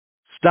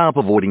Stop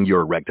avoiding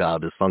your erectile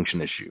dysfunction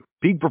issue.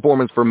 Peak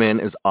Performance for Men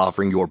is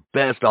offering your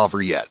best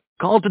offer yet.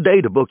 Call today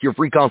to book your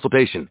free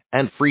consultation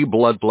and free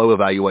blood flow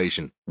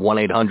evaluation.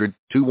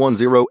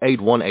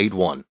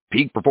 1-800-210-8181.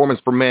 Peak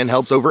Performance for Men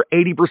helps over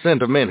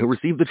 80% of men who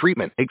receive the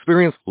treatment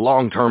experience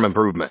long-term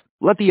improvement.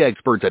 Let the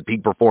experts at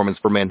Peak Performance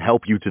for Men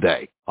help you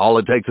today. All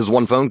it takes is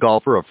one phone call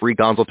for a free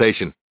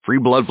consultation, free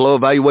blood flow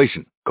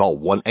evaluation. Call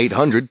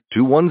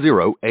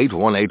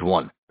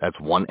 1-800-210-8181. That's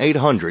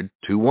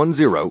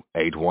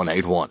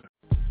 1-800-210-8181.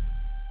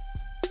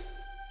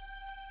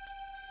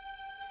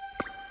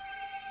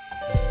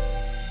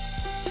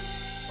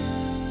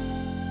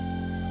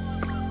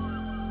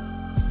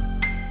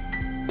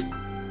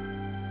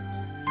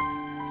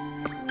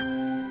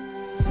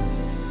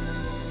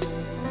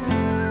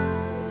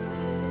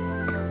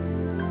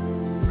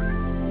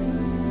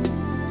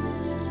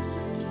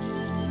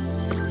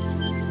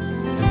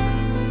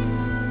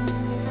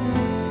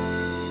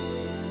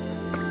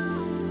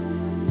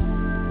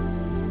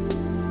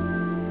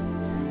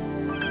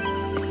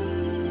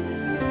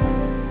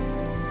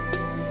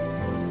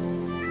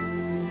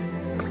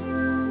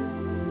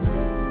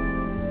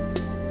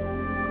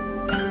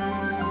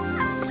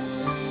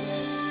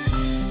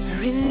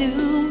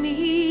 Renew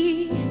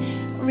me,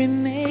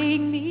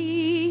 remake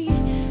me,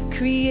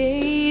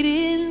 create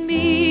in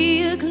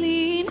me a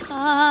clean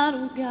heart,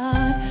 oh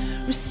God.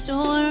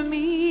 Restore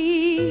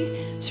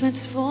me,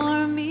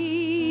 transform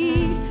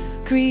me,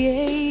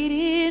 create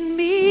in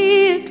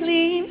me a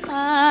clean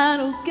heart,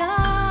 oh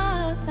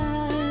God.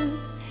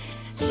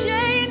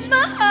 Change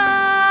my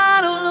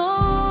heart,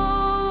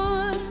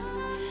 oh Lord.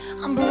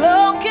 I'm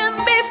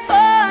broken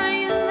before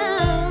you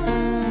now.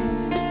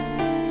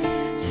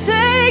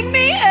 Take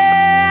me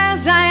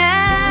as I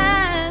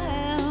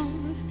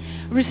am.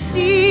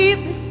 Receive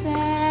the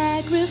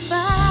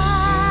sacrifice.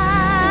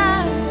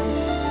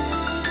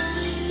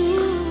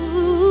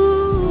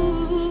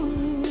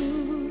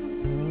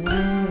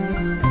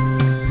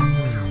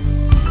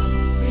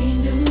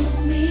 Renew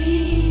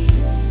me,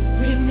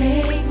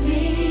 remake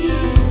me,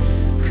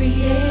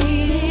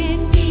 create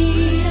in me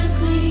a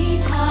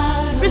clean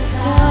heart.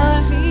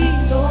 Restore me,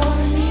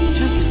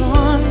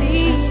 transform me,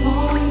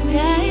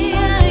 yeah,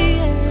 yeah,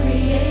 yeah.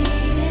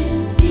 Create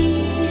in me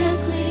a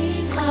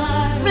clean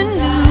heart.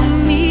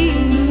 Renew me,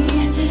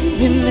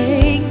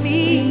 remake me,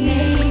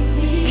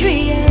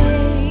 create in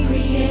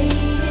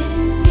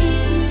me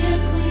a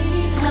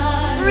clean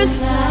heart.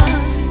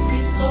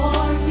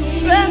 Restore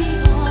me,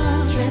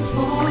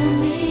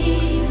 transform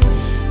me,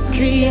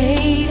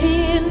 create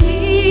in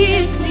me a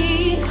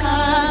clean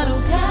heart,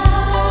 oh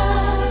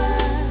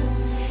God.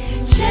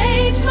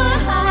 Change my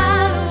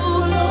heart, oh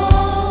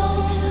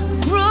Lord.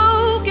 I'm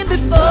broken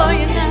before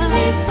you now.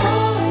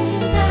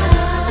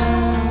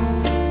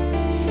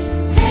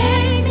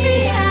 Take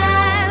me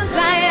as I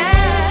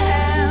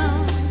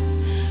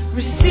am.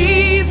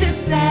 Receive the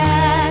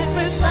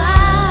sacrifice.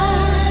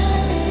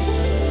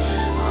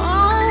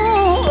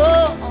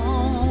 Oh.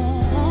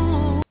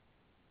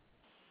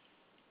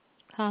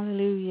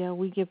 Hallelujah.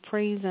 We give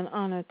praise and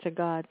honor to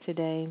God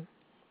today.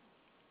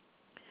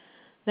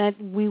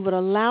 That we would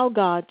allow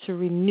God to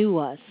renew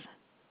us.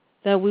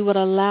 That we would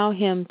allow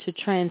him to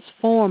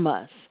transform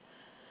us.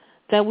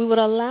 That we would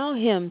allow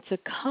him to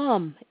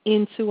come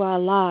into our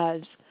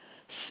lives.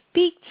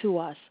 Speak to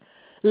us.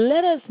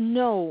 Let us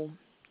know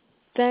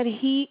that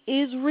he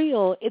is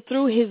real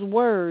through his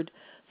word,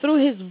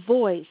 through his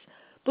voice.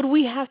 But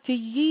we have to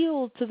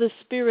yield to the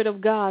Spirit of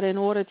God in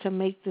order to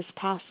make this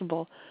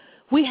possible.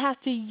 We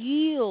have to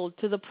yield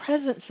to the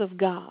presence of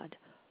God.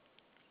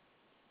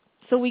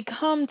 So we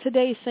come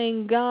today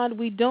saying, God,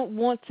 we don't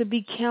want to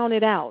be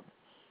counted out.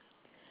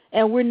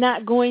 And we're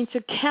not going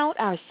to count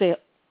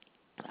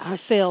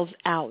ourselves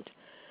out.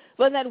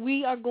 But that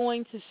we are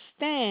going to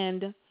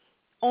stand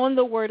on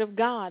the word of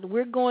God.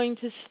 We're going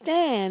to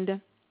stand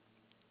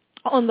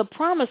on the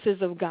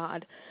promises of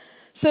God.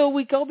 So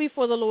we go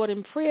before the Lord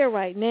in prayer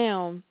right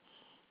now,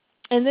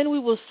 and then we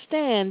will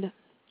stand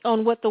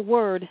on what the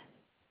word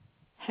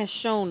has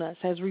shown us,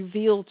 has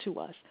revealed to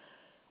us,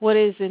 what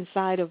is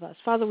inside of us.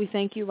 Father, we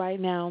thank you right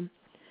now.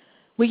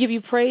 We give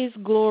you praise,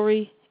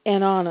 glory,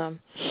 and honor.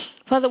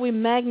 Father, we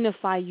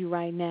magnify you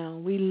right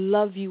now. We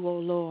love you, O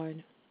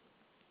Lord.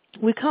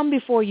 We come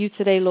before you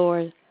today,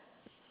 Lord,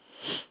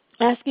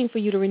 asking for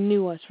you to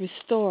renew us,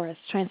 restore us,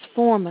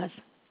 transform us.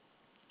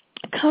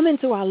 Come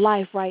into our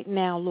life right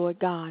now, Lord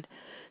God.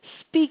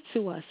 Speak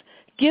to us.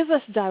 Give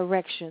us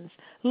directions.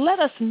 Let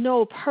us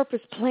know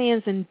purpose,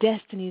 plans, and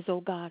destinies,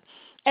 oh God,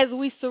 as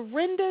we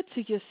surrender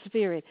to your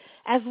spirit,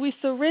 as we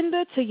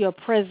surrender to your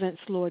presence,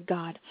 Lord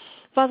God.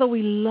 Father,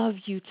 we love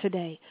you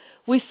today.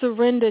 We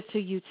surrender to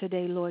you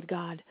today, Lord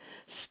God.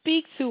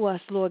 Speak to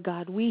us, Lord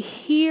God. We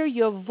hear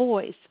your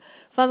voice,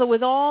 Father,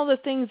 with all the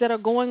things that are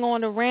going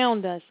on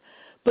around us.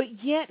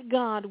 But yet,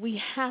 God,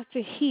 we have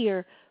to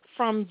hear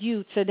from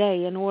you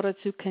today in order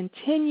to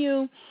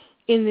continue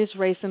in this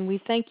race. And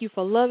we thank you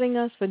for loving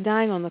us, for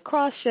dying on the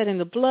cross, shedding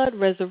the blood,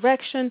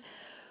 resurrection.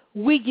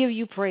 We give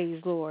you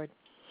praise, Lord,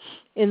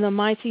 in the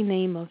mighty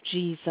name of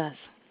Jesus.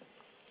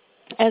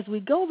 as we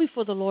go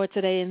before the Lord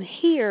today and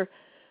hear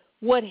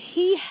what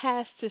he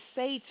has to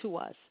say to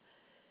us,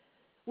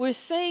 we're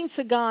saying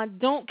to God,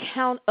 don't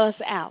count us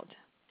out.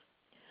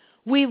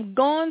 We've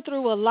gone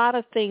through a lot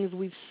of things.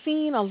 We've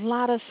seen a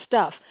lot of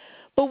stuff.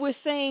 But we're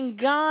saying,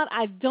 God,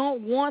 I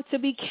don't want to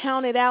be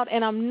counted out,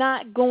 and I'm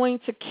not going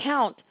to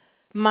count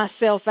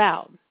myself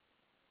out.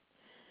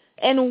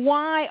 And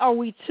why are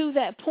we to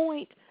that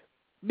point?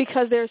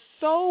 Because there's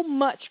so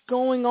much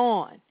going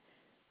on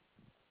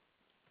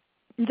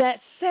that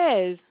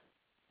says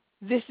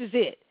this is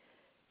it.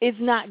 It's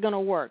not going to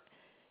work.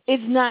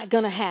 It's not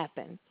going to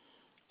happen.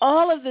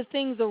 All of the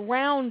things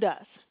around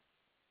us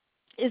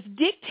is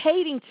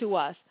dictating to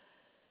us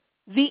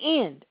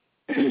the end.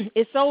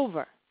 It's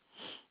over.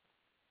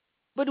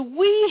 But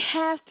we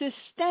have to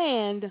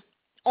stand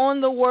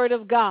on the word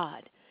of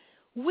God.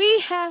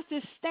 We have to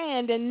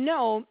stand and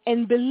know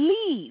and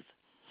believe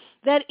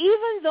that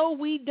even though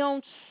we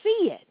don't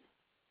see it,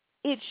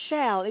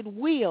 it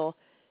will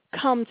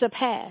come to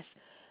pass.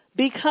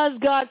 Because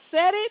God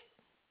said it,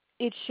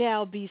 it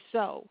shall be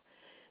so.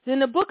 In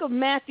the book of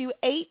Matthew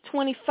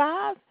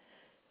 8:25,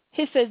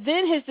 he said,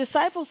 then his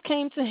disciples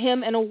came to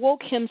him and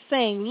awoke him,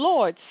 saying,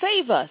 Lord,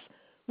 save us,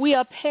 we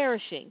are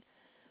perishing.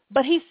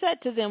 But he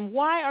said to them,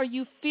 why are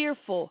you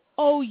fearful,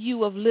 O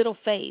you of little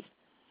faith?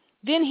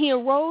 Then he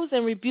arose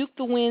and rebuked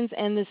the winds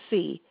and the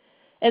sea,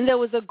 and there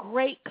was a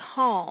great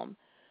calm.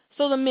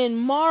 So the men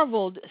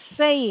marveled,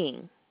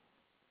 saying,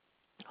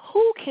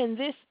 who can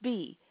this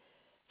be,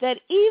 that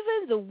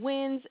even the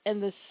winds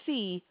and the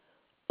sea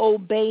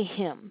obey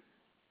him?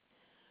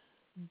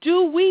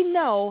 Do we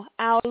know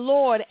our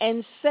Lord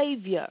and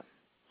Savior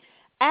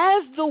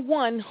as the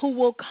one who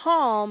will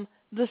calm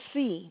the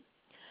sea,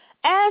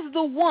 as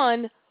the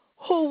one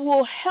who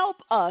will help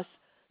us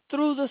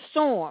through the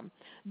storm?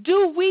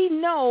 Do we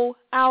know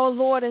our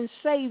Lord and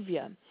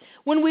Savior?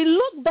 When we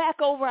look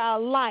back over our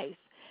life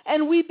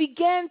and we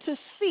begin to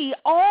see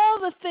all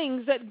the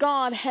things that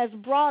God has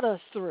brought us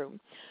through,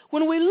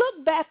 when we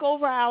look back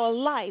over our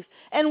life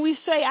and we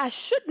say, I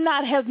should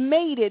not have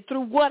made it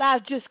through what I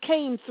just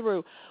came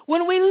through,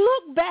 when we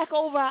look back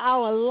over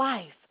our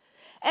life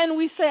and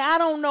we say, I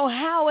don't know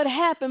how it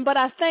happened, but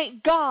I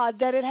thank God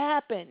that it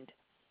happened,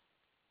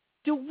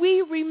 do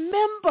we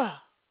remember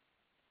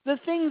the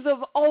things of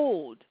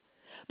old?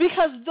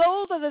 Because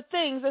those are the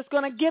things that's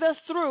going to get us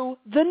through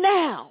the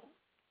now.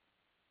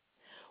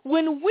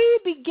 When we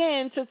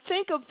begin to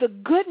think of the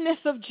goodness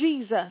of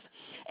Jesus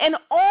and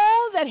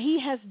all that he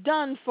has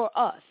done for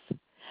us,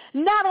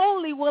 not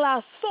only will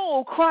our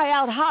soul cry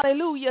out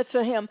hallelujah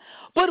to him,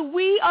 but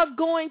we are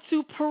going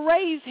to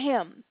praise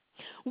him.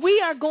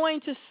 We are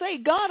going to say,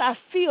 God, I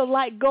feel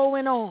like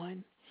going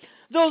on.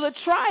 Though the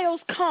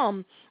trials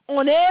come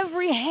on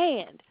every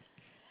hand,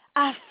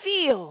 I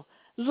feel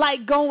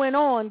like going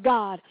on,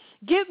 God.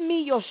 Give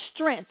me your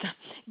strength.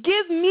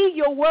 Give me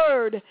your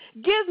word.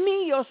 Give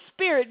me your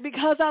spirit,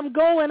 because I'm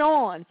going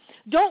on.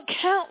 Don't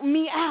count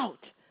me out.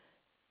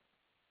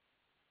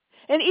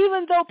 And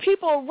even though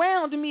people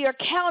around me are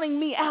counting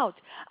me out,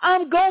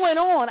 I'm going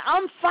on.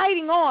 I'm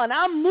fighting on.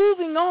 I'm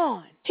moving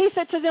on. He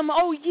said to them,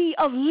 O ye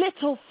of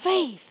little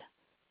faith.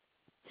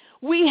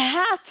 We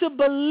have to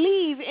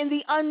believe in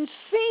the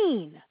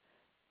unseen.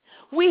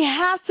 We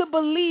have to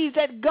believe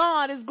that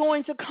God is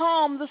going to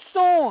calm the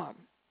storm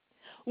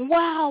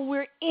while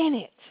we're in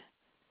it.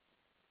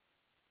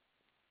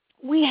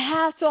 We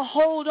have to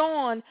hold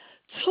on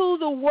to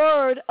the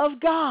word of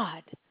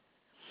God.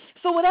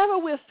 So whatever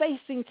we're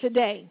facing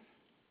today,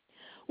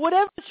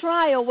 whatever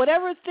trial,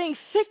 whatever thing,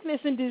 sickness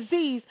and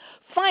disease,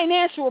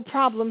 financial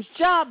problems,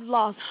 job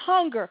loss,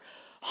 hunger,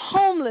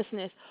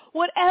 homelessness,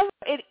 whatever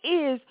it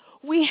is,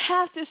 we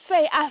have to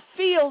say, I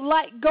feel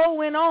like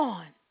going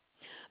on.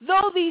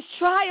 Though these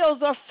trials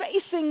are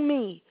facing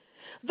me,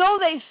 though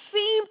they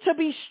seem to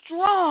be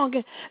strong,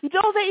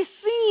 though they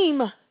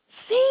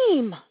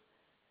seem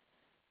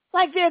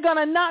like they're going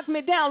to knock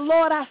me down,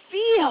 Lord, I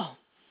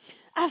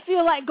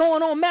feel like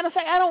going on. Matter of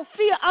fact,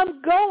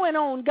 I'm going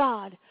on,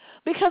 God,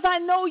 because I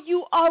know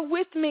you are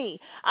with me.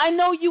 I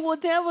know you will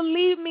never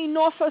leave me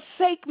nor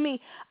forsake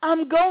me.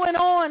 I'm going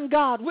on,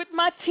 God. With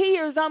my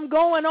tears, I'm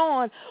going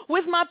on.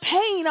 With my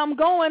pain, I'm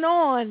going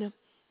on.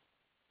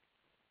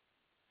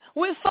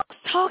 With folks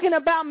talking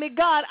about me,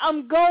 God,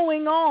 I'm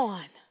going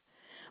on.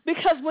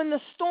 Because when the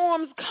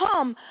storms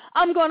come,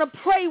 I'm going to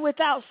pray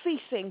without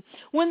ceasing.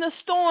 When the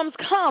storms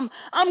come,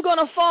 I'm going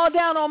to fall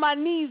down on my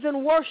knees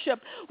and worship.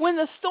 When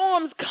the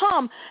storms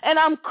come and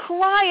I'm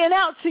crying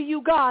out to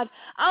you, God,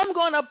 I'm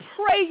going to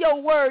pray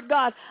your word,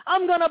 God.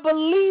 I'm going to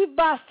believe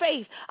by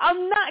faith.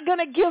 I'm not going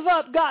to give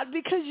up, God,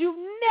 because you've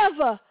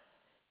never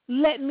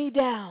let me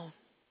down.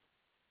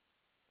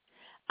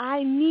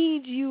 I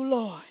need you,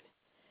 Lord.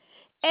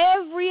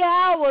 Every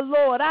hour,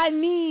 Lord, I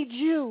need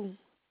you.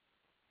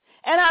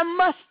 And I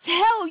must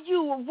tell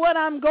you what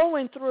I'm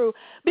going through,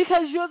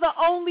 because you're the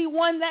only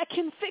one that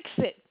can fix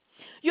it.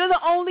 You're the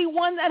only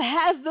one that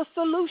has the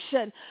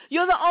solution.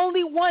 You're the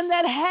only one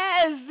that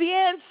has the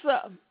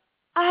answer.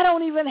 I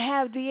don't even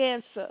have the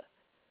answer.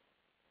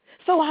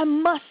 So I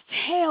must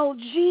tell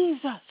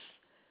Jesus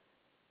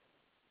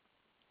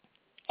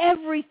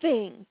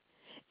everything,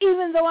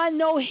 even though I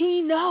know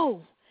he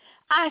knows,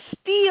 I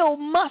still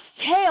must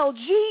tell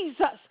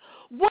Jesus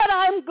what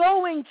I'm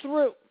going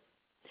through.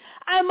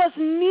 I must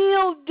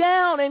kneel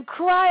down and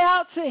cry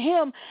out to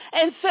him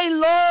and say,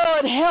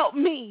 Lord, help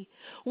me.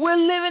 We're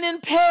living in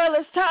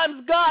perilous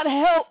times. God,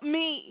 help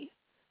me.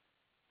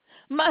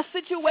 My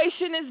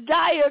situation is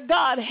dire.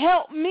 God,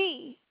 help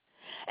me.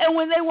 And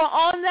when they were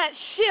on that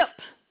ship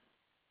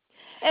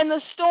and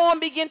the storm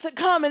began to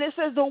come, and it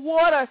says the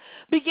water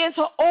began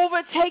to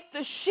overtake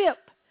the ship,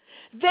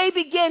 they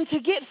began to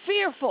get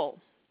fearful.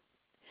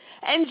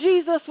 And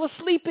Jesus was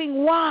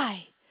sleeping.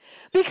 Why?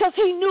 Because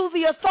he knew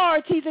the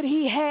authority that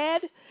he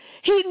had.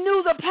 He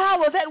knew the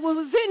power that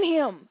was in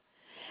him.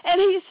 And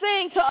he's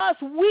saying to us,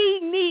 we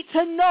need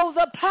to know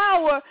the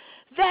power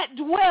that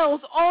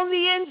dwells on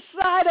the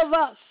inside of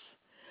us.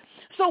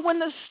 So when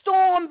the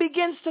storm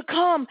begins to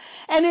come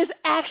and is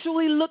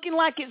actually looking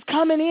like it's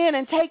coming in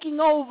and taking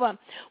over,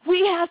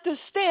 we have to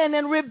stand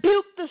and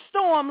rebuke the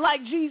storm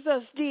like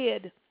Jesus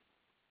did.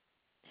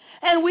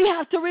 And we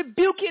have to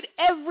rebuke it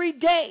every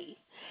day.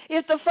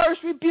 If the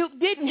first rebuke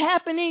didn't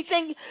happen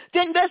anything,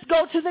 then let's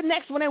go to the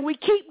next one. And we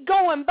keep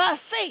going by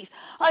faith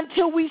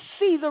until we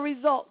see the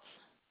results.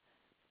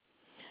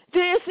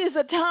 This is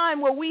a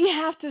time where we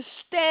have to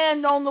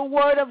stand on the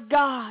word of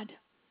God.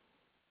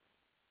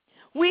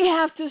 We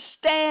have to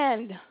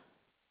stand,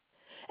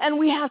 and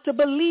we have to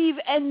believe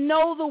and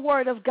know the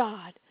word of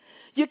God.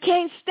 You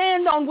can't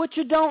stand on what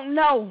you don't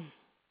know.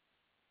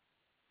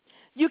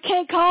 You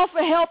can't call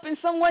for help in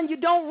someone you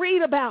don't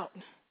read about.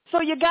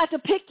 So you got to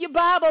pick your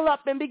Bible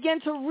up and begin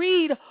to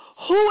read,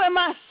 who am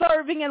I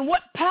serving and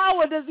what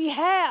power does he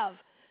have?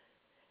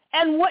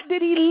 And what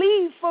did he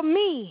leave for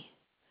me?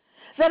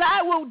 That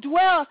I will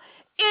dwell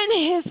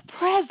in his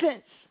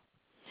presence.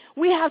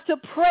 We have to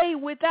pray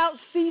without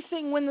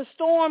ceasing when the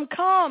storm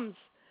comes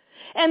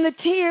and the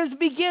tears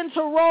begin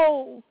to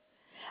roll.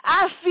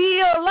 I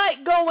feel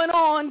like going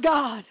on,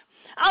 God.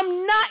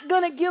 I'm not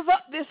going to give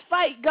up this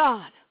fight,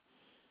 God.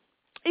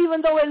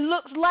 Even though it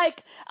looks like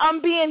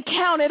I'm being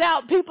counted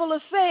out. People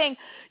are saying,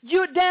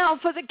 you're down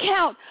for the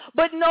count.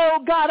 But no,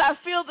 God, I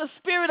feel the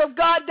Spirit of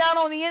God down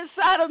on the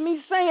inside of me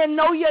saying,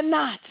 no, you're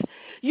not.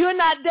 You're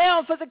not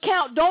down for the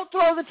count. Don't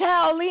throw the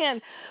towel in,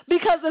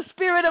 because the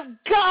Spirit of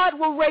God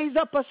will raise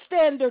up a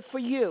standard for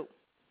you.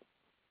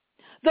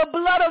 The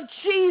blood of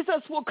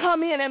Jesus will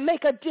come in and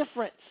make a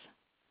difference.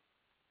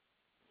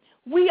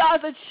 We are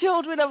the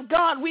children of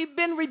God. We've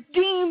been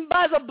redeemed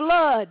by the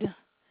blood.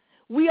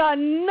 We are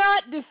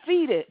not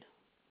defeated,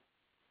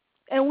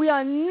 and we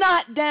are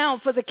not down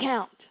for the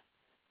count.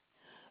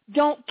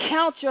 Don't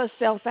count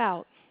yourself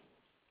out,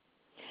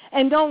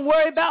 and don't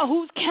worry about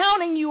who's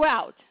counting you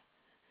out,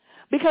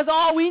 because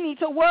all we need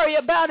to worry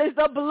about is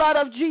the blood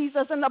of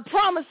Jesus and the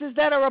promises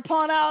that are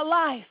upon our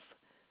life.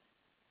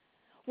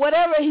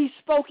 Whatever he's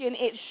spoken,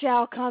 it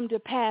shall come to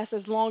pass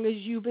as long as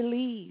you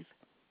believe.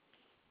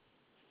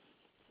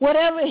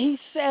 Whatever he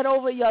said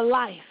over your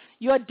life,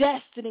 your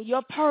destiny,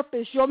 your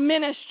purpose, your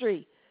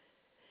ministry,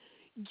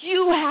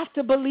 you have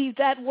to believe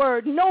that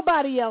word.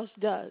 Nobody else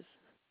does.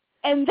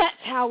 And that's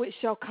how it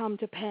shall come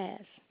to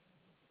pass.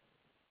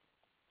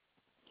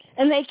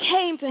 And they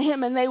came to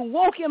him and they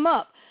woke him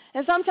up.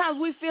 And sometimes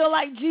we feel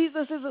like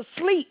Jesus is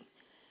asleep.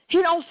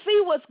 He don't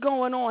see what's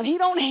going on. He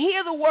don't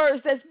hear the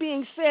words that's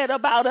being said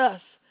about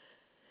us.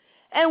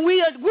 And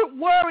we're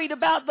worried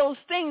about those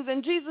things.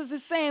 And Jesus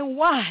is saying,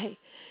 why,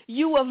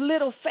 you of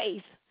little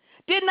faith?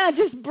 Didn't I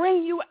just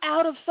bring you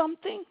out of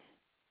something?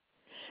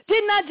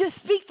 Didn't I just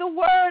speak the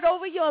word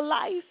over your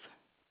life?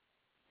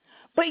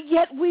 But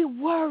yet we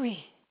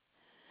worry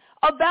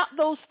about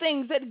those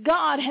things that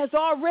God has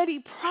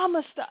already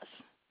promised us.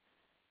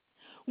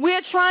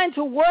 We're trying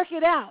to work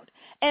it out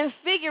and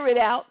figure it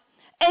out,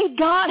 and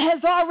God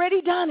has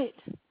already done it.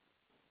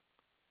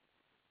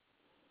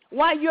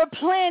 While you're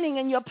planning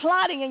and you're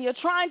plotting and you're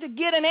trying to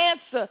get an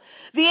answer,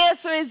 the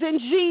answer is in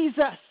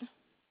Jesus.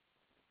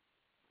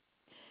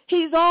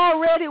 He's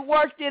already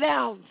worked it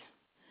out.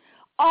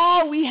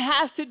 All we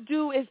have to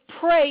do is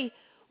pray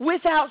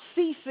without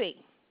ceasing.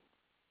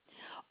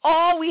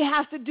 All we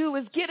have to do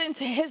is get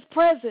into his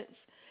presence.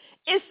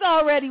 It's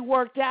already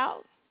worked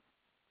out.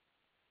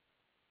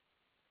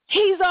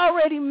 He's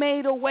already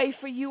made a way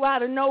for you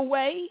out of no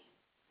way.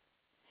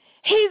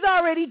 He's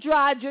already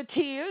dried your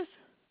tears.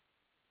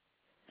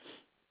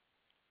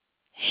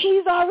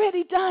 He's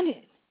already done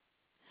it.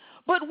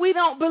 But we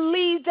don't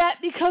believe that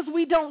because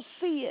we don't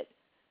see it.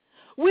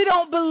 We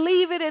don't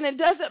believe it, and it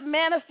doesn't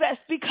manifest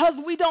because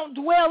we don't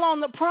dwell on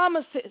the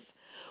promises.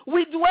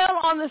 We dwell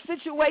on the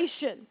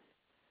situation.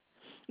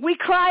 We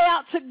cry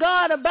out to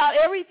God about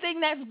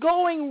everything that's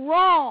going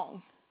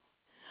wrong.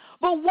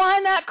 But why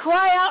not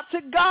cry out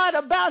to God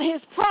about his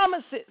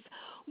promises?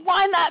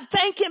 Why not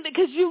thank him,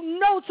 because you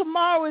know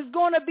tomorrow is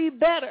going to be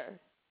better?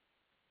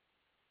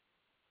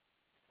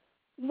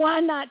 Why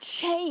not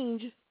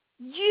change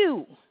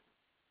you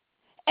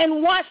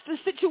and watch the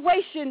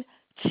situation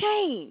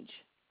change?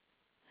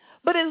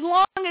 But as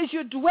long as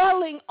you're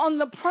dwelling on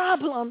the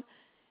problem,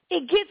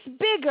 it gets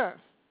bigger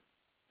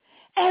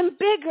and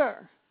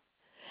bigger.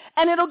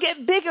 And it'll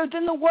get bigger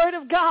than the word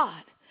of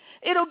God.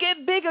 It'll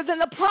get bigger than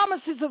the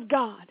promises of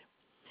God.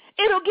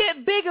 It'll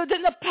get bigger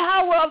than the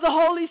power of the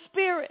Holy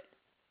Spirit.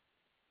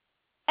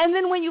 And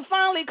then when you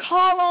finally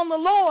call on the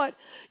Lord,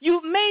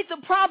 you've made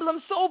the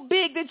problem so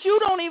big that you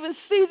don't even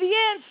see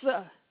the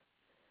answer.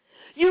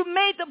 You've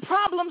made the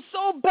problem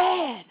so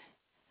bad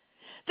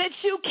that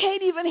you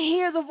can't even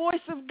hear the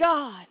voice of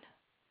God.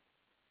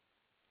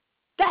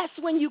 That's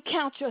when you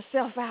count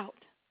yourself out.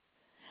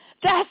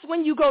 That's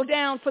when you go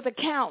down for the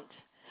count.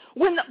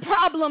 When the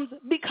problem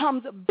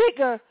becomes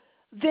bigger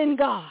than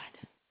God.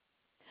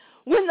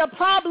 When the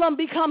problem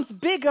becomes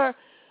bigger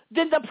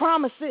than the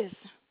promises.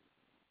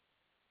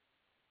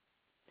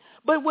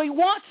 But we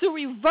want to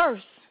reverse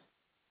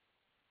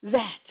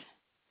that.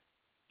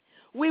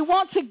 We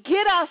want to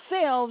get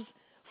ourselves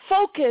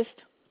focused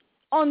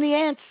on the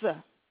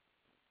answer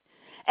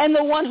and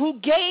the one who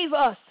gave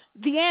us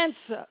the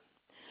answer.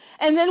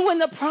 And then when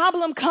the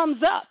problem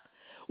comes up,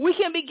 we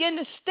can begin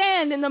to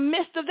stand in the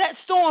midst of that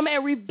storm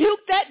and rebuke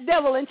that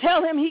devil and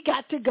tell him he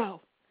got to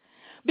go.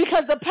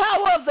 Because the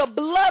power of the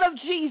blood of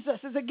Jesus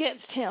is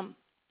against him.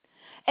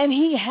 And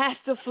he has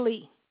to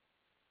flee.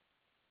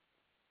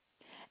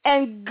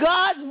 And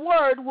God's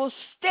word will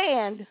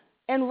stand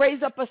and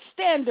raise up a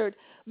standard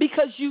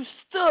because you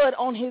stood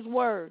on his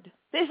word.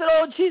 They said,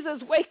 oh,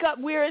 Jesus, wake up.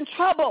 We're in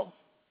trouble.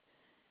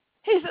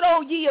 He said,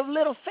 oh, ye of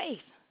little faith.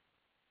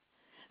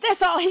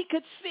 That's all he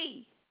could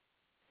see.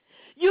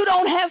 You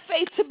don't have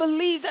faith to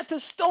believe that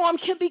the storm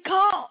can be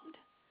calmed.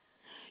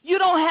 You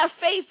don't have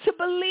faith to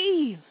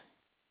believe.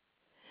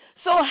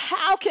 So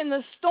how can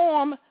the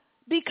storm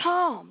be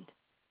calmed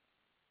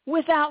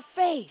without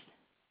faith?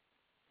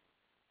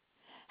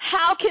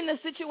 How can the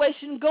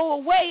situation go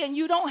away and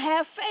you don't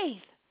have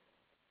faith?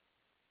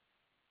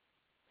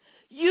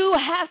 You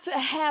have to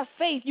have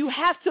faith. You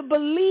have to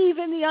believe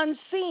in the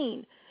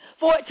unseen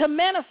for it to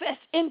manifest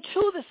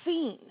into the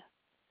seen.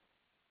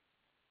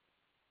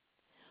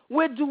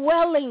 We're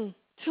dwelling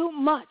too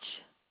much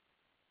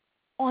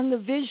on the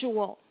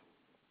visual.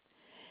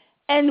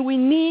 And we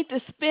need to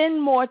spend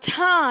more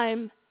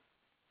time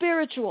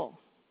spiritual.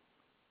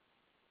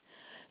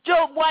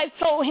 Job's wife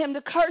told him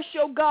to curse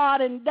your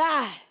God and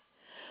die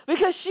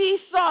because she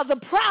saw the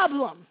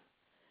problem.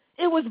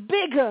 It was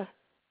bigger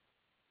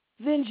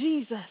than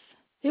Jesus.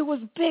 It was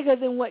bigger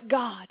than what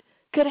God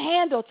could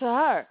handle to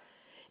her.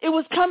 It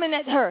was coming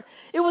at her.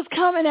 It was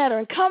coming at her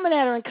and coming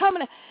at her and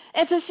coming at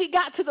her until she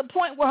got to the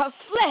point where her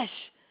flesh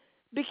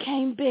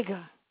became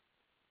bigger.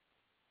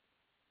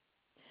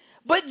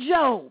 But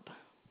Job,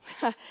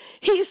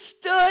 he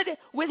stood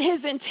with his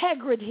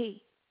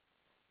integrity.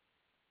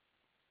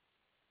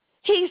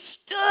 He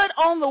stood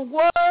on the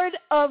word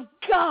of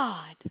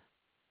God.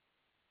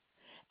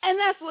 And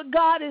that's what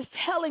God is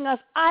telling us.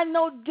 I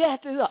know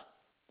death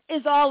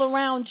is all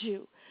around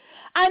you.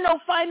 I know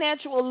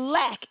financial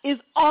lack is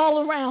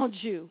all around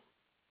you.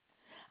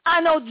 I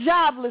know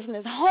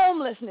joblessness,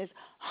 homelessness,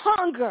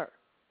 hunger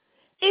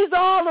is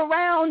all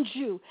around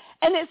you.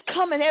 And it's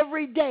coming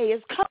every day.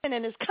 It's coming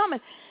and it's coming.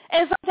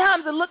 And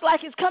sometimes it looks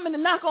like it's coming to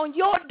knock on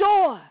your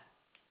door.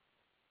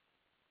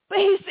 But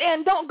he's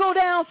saying, don't go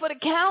down for the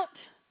count.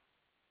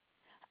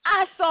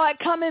 I saw it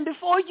coming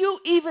before you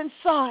even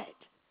saw it.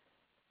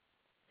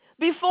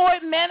 Before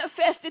it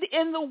manifested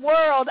in the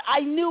world, I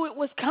knew it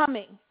was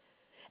coming.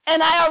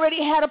 And I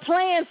already had a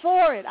plan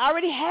for it. I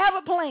already have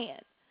a plan.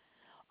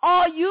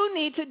 All you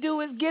need to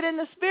do is get in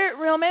the spirit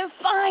realm and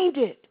find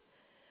it.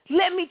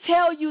 Let me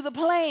tell you the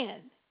plan.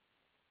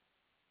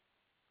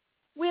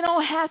 We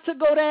don't have to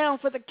go down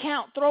for the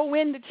count, throw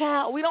in the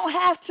towel. We don't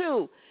have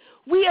to.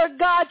 We are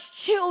God's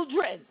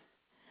children.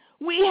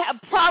 We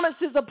have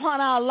promises upon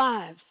our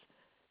lives.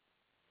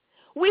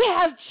 We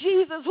have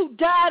Jesus who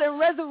died and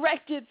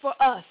resurrected for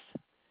us,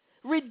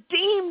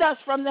 redeemed us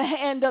from the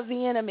hand of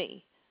the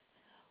enemy.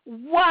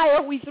 Why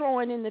are we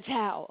throwing in the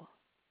towel?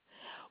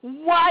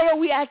 Why are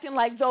we acting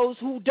like those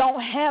who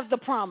don't have the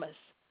promise?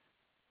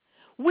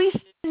 We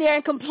stand there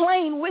and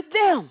complain with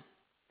them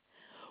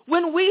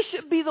when we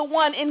should be the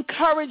one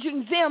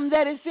encouraging them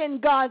that it's in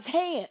God's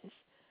hands.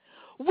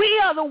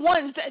 We are the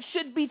ones that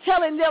should be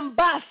telling them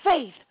by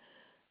faith,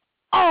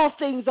 all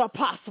things are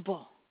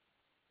possible.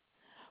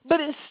 But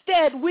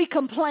instead, we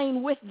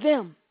complain with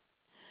them.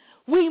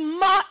 We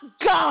mock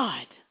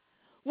God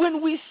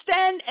when we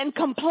stand and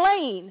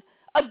complain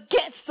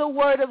against the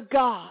word of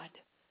God.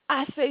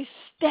 I say,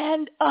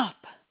 stand up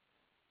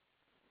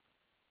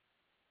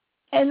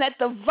and let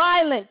the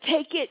violent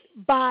take it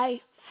by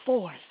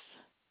force.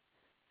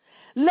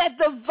 Let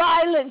the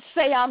violent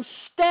say, I'm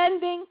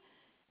standing.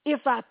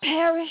 If I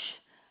perish,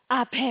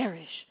 I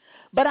perish.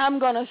 But I'm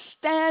going to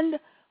stand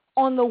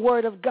on the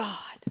word of God.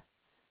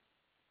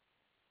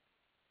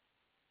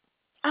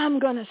 I'm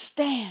going to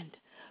stand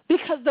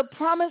because the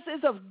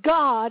promises of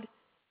God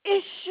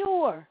is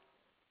sure.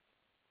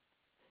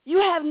 You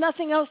have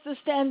nothing else to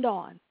stand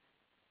on.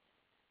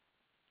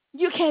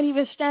 You can't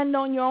even stand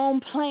on your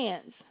own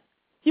plans.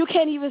 You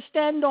can't even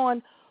stand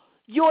on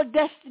your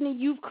destiny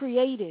you've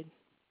created.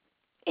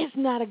 It's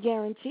not a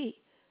guarantee.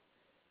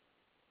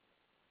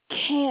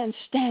 can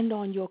stand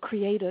on your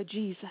Creator,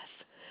 Jesus.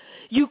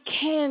 You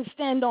can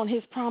stand on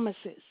his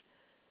promises.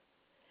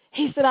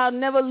 He said, I'll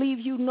never leave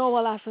you, nor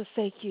will I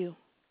forsake you.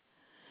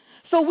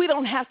 So we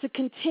don't have to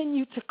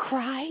continue to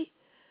cry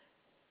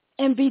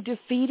and be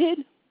defeated,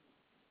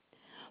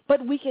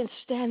 but we can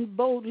stand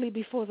boldly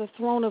before the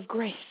throne of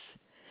grace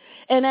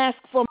and ask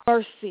for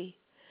mercy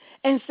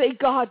and say,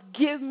 God,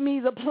 give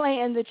me the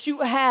plan that you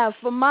have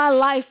for my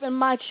life and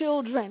my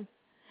children.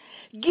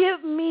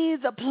 Give me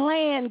the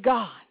plan,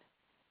 God,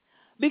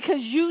 because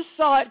you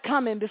saw it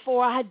coming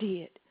before I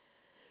did.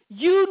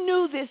 You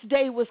knew this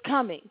day was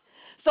coming.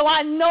 So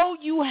I know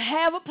you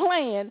have a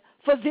plan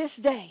for this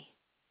day.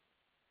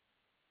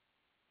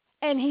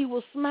 And he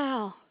will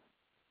smile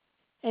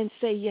and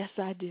say, yes,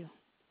 I do.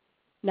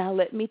 Now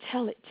let me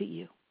tell it to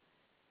you.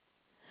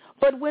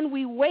 But when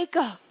we wake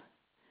up,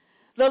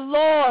 the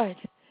Lord,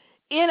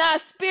 in our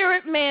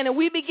spirit man, and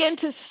we begin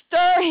to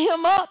stir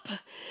him up,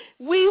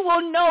 we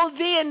will know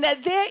then that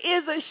there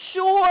is a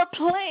sure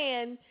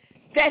plan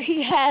that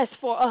he has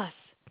for us.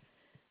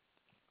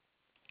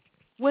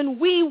 When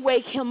we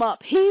wake him up,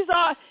 he's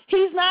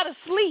not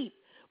asleep,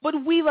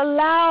 but we've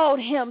allowed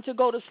him to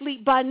go to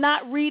sleep by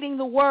not reading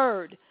the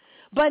word,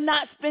 by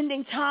not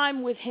spending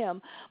time with him,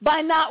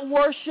 by not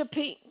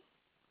worshiping.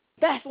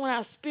 That's when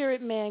our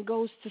spirit man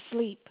goes to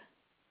sleep.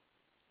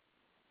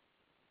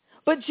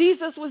 But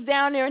Jesus was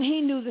down there and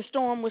he knew the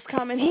storm was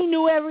coming. He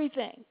knew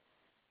everything.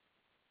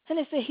 And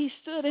it said he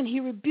stood and he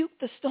rebuked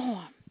the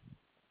storm.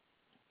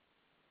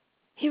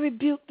 He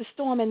rebuked the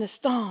storm, and the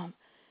storm,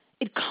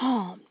 it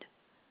calmed.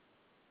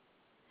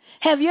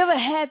 Have you ever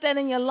had that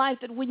in your life,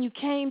 that when you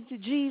came to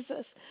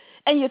Jesus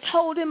and you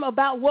told him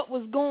about what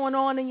was going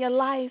on in your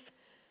life,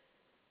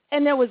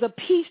 and there was a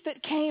peace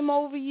that came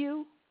over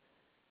you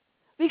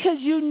because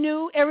you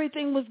knew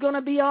everything was going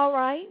to be all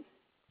right?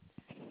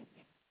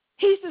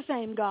 He's the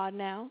same God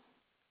now.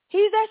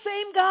 He's that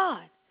same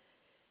God.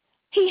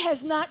 He has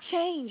not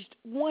changed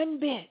one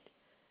bit.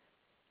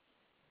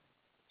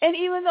 And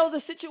even though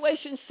the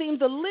situation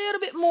seems a little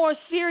bit more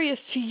serious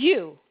to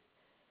you,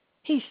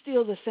 he's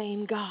still the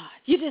same God.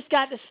 You just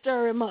got to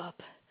stir him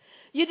up.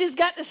 You just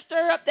got to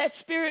stir up that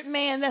spirit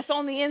man that's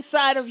on the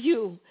inside of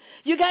you.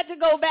 You got to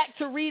go back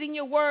to reading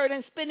your word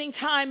and spending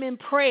time in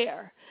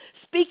prayer,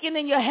 speaking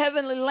in your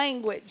heavenly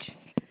language.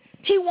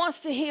 He wants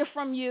to hear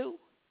from you.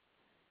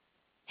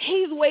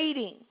 He's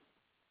waiting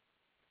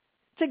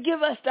to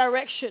give us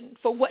direction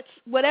for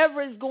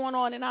whatever is going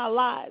on in our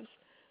lives.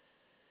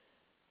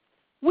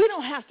 We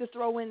don't have to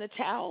throw in the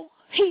towel.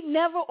 He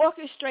never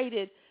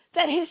orchestrated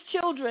that his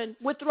children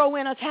would throw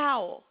in a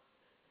towel.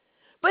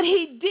 But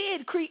he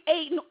did create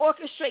and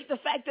orchestrate the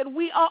fact that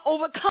we are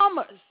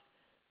overcomers,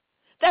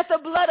 that the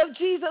blood of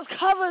Jesus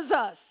covers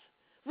us,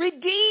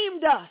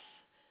 redeemed us,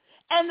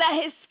 and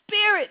that his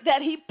spirit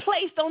that he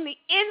placed on the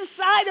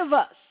inside of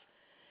us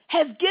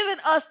has given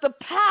us the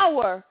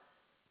power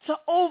to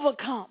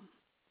overcome,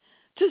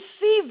 to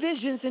see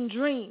visions and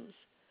dreams,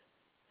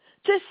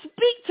 to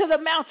speak to the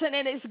mountain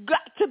and it's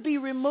got to be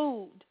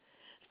removed.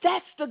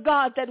 That's the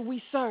God that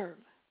we serve.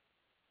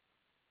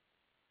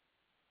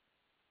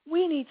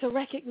 We need to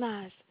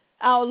recognize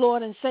our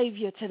Lord and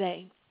Savior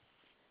today.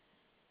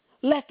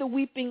 Let the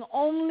weeping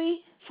only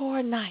for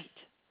a night,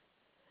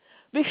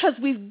 because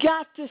we've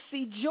got to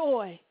see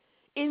joy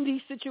in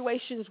these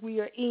situations we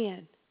are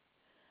in.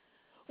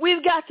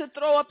 We've got to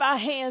throw up our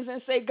hands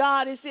and say,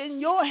 God, it's in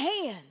your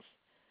hands.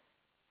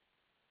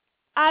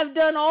 I've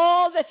done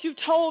all that you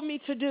told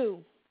me to do.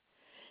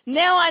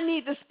 Now I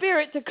need the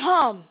Spirit to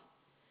come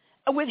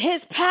with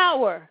his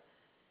power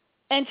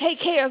and take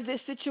care of this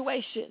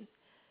situation.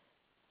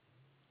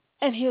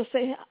 And he'll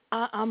say,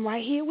 I'm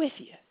right here with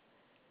you.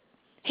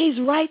 He's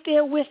right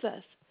there with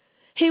us.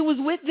 He was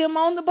with them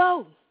on the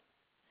boat.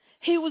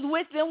 He was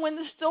with them when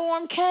the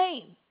storm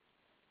came.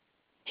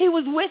 He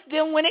was with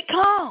them when it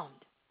calmed.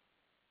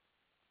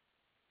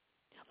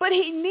 But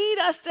he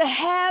needs us to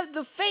have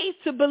the faith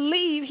to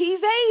believe he's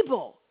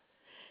able.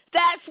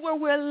 That's where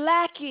we're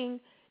lacking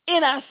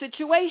in our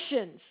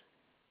situations.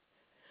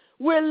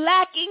 We're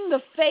lacking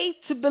the faith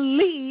to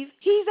believe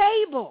he's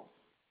able.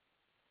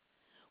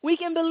 We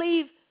can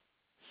believe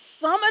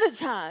some of the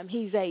time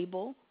he's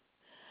able,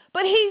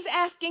 but he's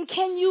asking,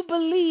 can you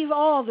believe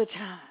all the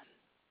time?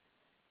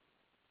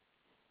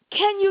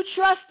 Can you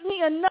trust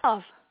me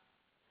enough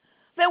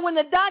that when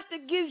the doctor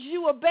gives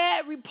you a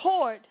bad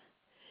report,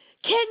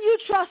 can you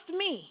trust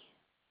me?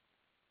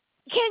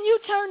 Can you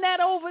turn that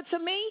over to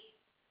me?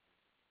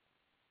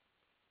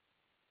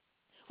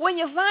 When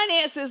your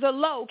finances are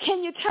low,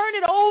 can you turn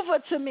it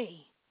over to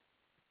me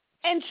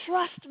and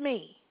trust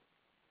me?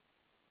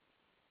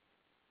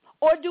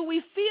 Or do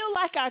we feel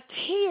like our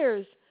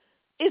tears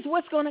is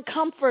what's going to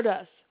comfort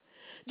us?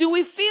 Do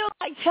we feel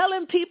like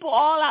telling people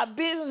all our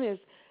business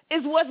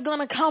is what's going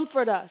to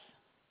comfort us?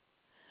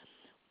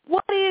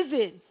 What is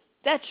it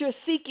that you're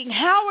seeking?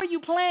 How are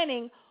you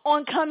planning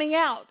on coming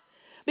out?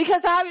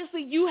 Because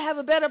obviously you have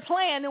a better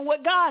plan than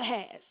what God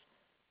has,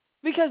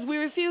 because we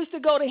refuse to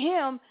go to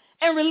him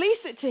and release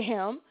it to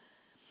him.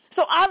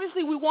 So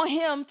obviously we want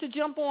him to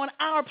jump on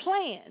our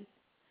plan.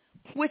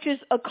 which is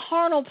a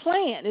carnal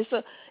plan.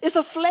 It's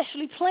a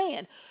fleshly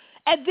plan.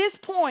 At this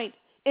point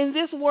in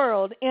this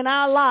world, in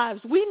our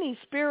lives, we need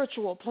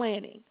spiritual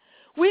planning.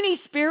 We need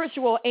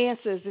spiritual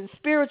answers and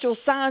spiritual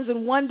signs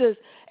and wonders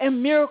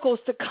and miracles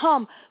to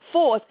come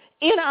forth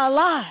in our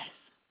lives.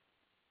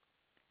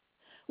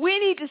 We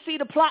need to see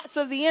the plots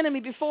of the enemy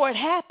before it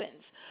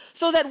happens,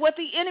 so that what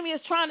the enemy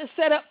is trying to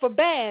set up for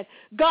bad,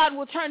 God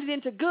will turn it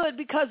into good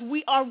because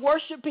we are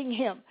worshiping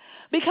him,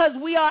 because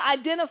we are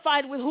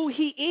identified with who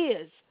he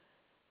is.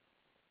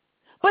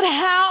 But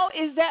how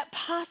is that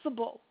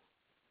possible?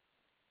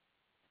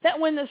 That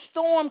when the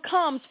storm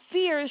comes,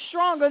 fear is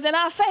stronger than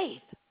our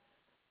faith.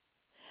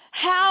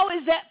 How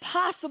is that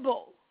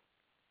possible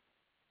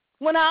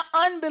when our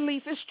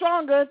unbelief is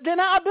stronger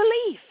than our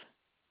belief?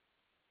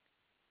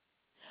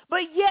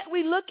 But yet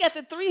we look at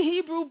the 3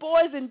 Hebrew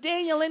boys and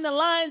Daniel in the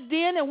lion's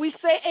den and we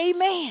say,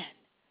 amen.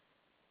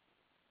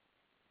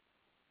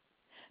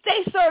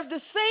 They served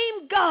the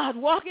same God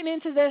walking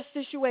into their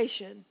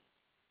situation,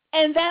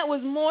 and that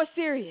was more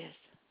serious.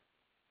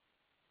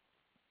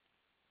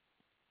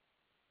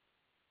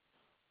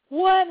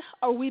 What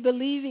are we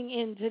believing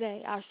in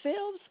today,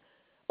 ourselves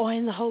or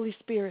in the Holy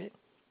Spirit?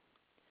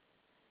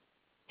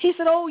 He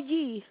said, "O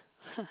ye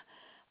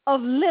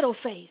of little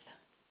faith."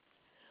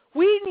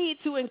 We need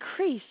to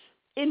increase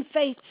in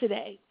faith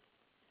today.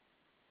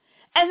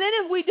 And then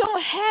if we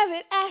don't have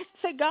it,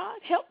 say, God,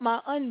 help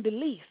my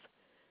unbelief.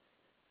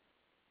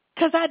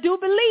 Because I do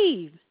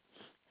believe,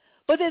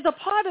 but there's a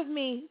part of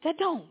me that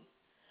don't.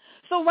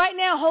 So right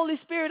now, Holy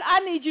Spirit, I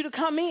need you to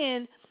come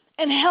in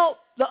and help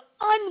the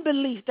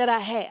unbelief that I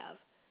have.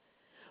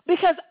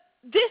 Because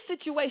this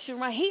situation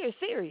right here is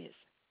serious.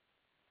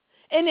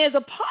 And there's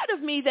a part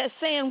of me that's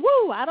saying,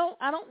 woo, I don't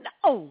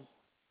know.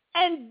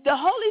 And the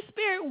Holy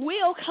Spirit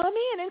will come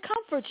in and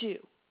comfort you.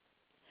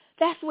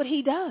 That's what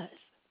he does.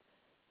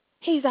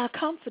 He's our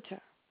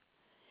comforter.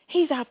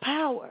 He's our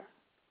power.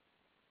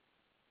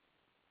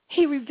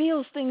 He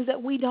reveals things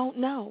that we don't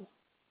know.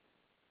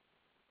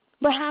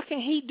 But how can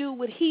he do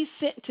what he's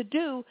sent to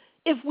do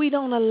if we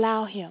don't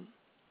allow him?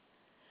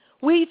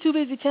 We're too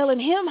busy telling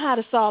him how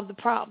to solve the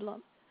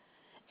problem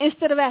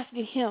instead of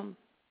asking him,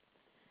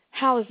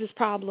 how is this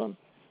problem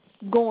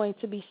going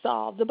to be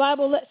solved? The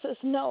Bible lets us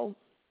know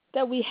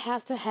that we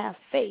have to have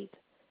faith.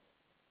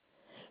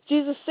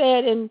 Jesus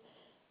said in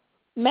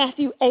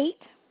Matthew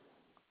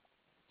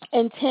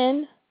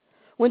 8:10,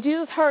 when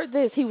Jesus heard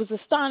this, he was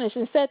astonished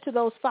and said to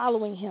those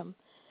following him,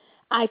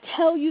 I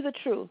tell you the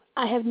truth,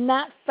 I have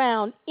not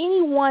found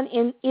anyone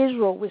in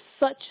Israel with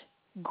such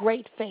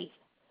great faith.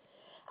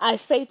 I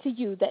say to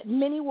you that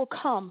many will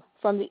come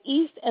from the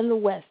east and the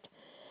west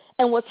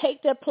and will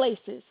take their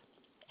places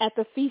at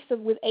the feast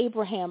with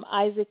Abraham,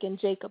 Isaac, and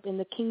Jacob in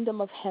the kingdom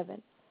of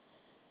heaven.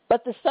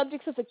 But the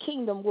subjects of the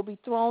kingdom will be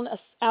thrown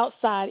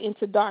outside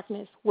into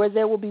darkness, where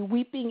there will be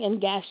weeping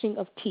and gnashing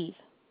of teeth.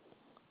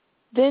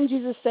 Then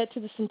Jesus said to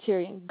the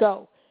centurion,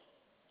 go,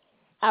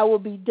 it will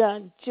be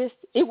done just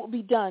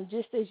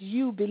as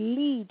you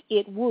believed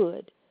it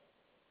would.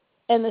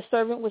 And the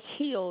servant was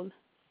healed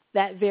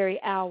that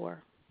very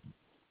hour.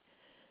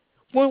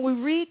 When we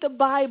read the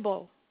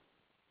Bible,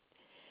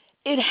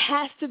 it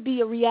has to be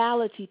a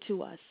reality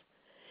to us.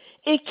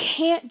 It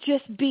can't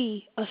just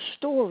be a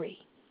story.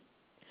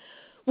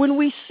 When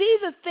we see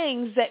the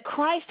things that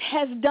Christ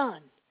has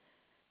done,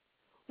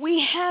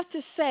 we have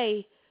to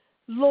say,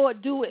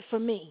 Lord, do it for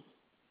me.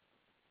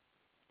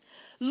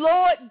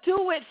 Lord,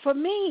 do it for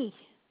me.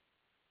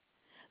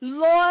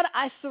 Lord,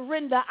 I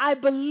surrender. I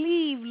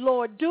believe,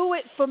 Lord, do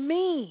it for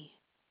me.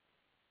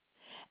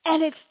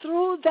 And it's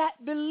through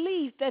that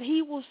belief that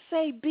he will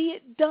say, be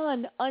it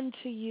done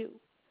unto you.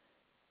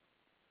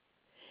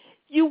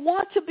 You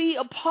want to be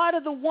a part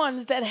of the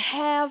ones that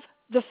have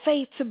the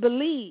faith to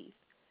believe.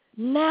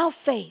 Now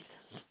faith.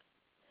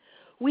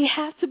 We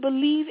have to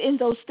believe in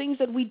those things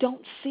that we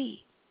don't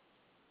see,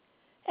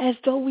 as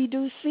though we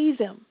do see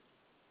them.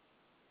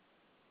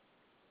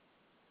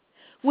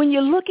 When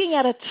you're looking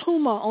at a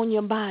tumor on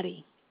your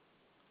body,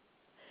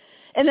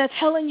 and they're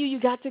telling you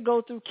got to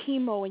go through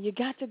chemo and you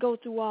got to go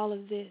through all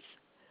of this,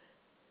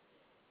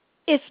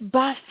 it's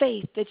by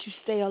faith that you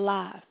stay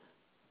alive.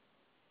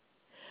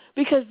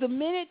 Because the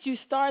minute you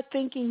start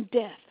thinking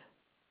death,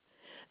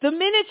 the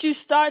minute you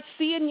start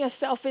seeing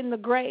yourself in the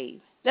grave,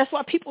 that's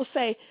why people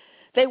say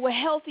they were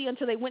healthy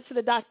until they went to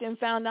the doctor and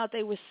found out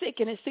they were sick,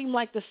 and it seemed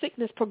like the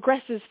sickness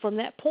progresses from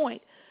that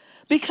point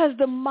because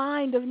the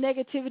mind of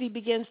negativity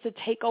begins to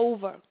take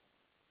over.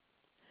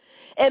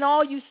 And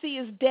all you see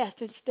is death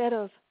instead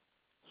of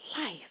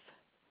life.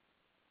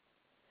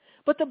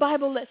 But the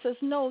Bible lets us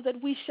know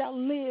that we shall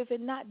live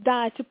and not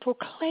die to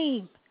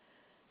proclaim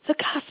the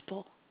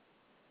gospel.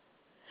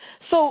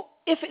 So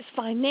if it's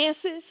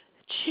finances,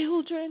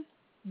 children,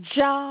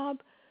 job,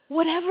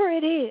 whatever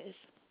it is,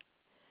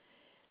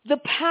 the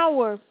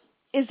power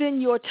is in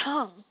your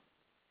tongue.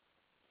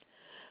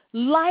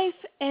 Life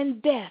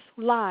and death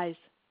lies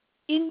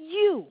in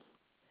you,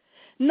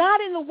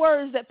 not in the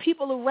words that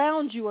people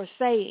around you are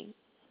saying.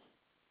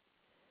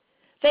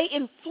 They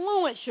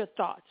influence your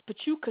thoughts, but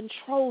you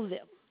control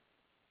them.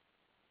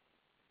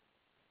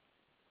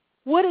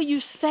 What are you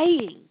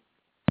saying?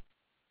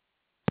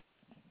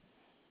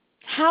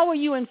 How are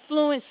you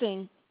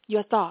influencing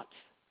your thoughts?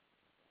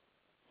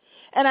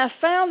 And I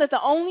found that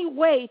the only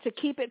way to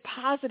keep it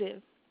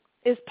positive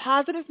is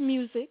positive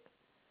music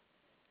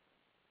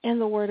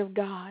and the Word of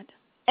God.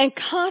 And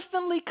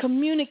constantly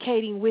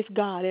communicating with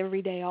God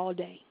every day, all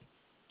day.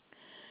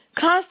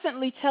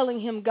 Constantly telling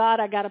him, God,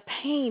 I got a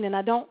pain and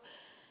I don't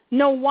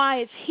know why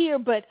it's here,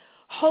 but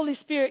Holy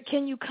Spirit,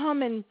 can you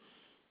come and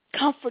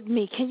comfort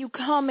me? Can you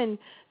come and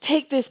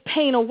take this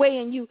pain away?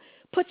 And you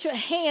put your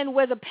hand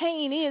where the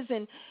pain is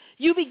and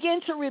you begin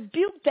to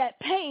rebuke that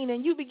pain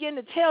and you begin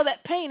to tell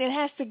that pain it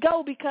has to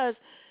go because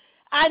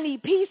I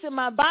need peace in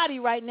my body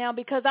right now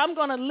because I'm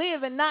going to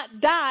live and not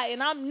die,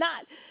 and I'm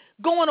not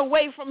going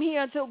away from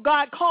here until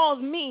God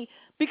calls me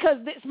because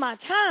it's my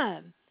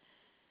time.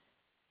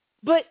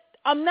 But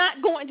I'm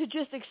not going to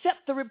just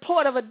accept the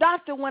report of a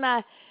doctor when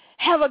I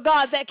have a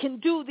God that can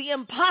do the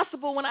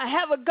impossible, when I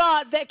have a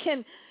God that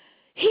can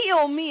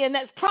heal me and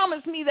that's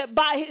promised me that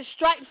by his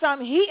stripes I'm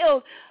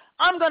healed.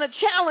 I'm going to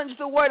challenge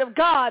the Word of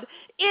God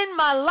in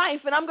my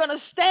life, and I'm going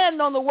to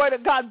stand on the Word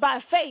of God by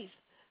faith.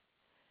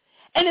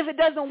 And if it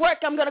doesn't work,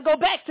 I'm going to go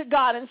back to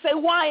God and say,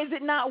 why is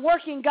it not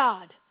working,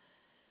 God?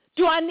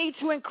 Do I need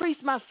to increase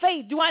my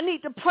faith? Do I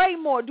need to pray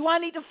more? Do I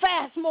need to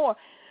fast more?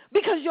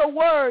 Because your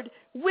word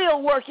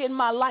will work in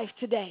my life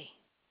today.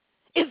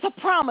 It's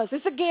a promise.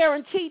 It's a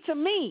guarantee to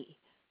me.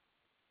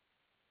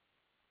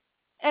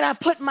 And I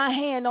put my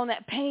hand on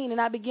that pain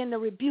and I begin to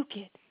rebuke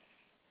it.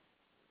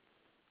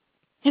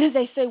 And if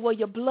they say, well,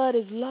 your blood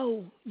is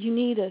low, you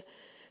need a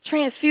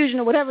transfusion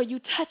or whatever,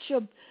 you touch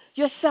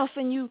yourself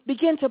and you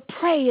begin to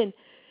pray and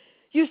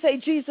you say,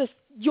 Jesus,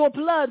 your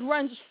blood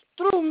runs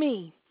through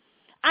me.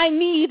 I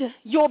need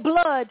your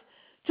blood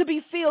to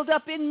be filled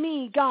up in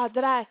me, God,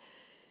 that I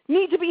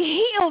need to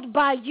be healed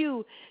by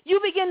you.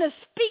 You begin to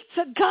speak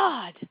to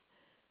God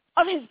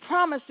of his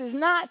promises,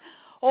 not,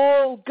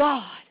 oh,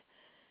 God.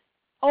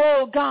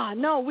 Oh, God.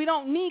 No, we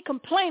don't need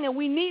complaining.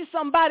 We need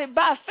somebody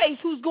by faith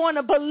who's going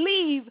to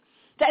believe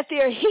that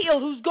they're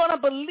healed, who's going to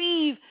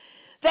believe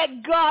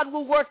that God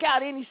will work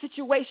out any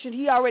situation.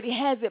 He already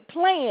has it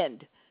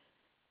planned.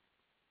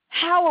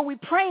 How are we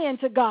praying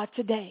to God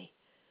today?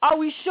 Are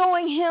we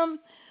showing him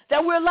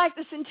that we're like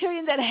the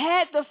centurion that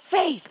had the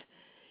faith?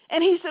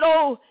 And he said,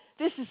 oh,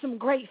 this is some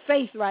great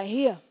faith right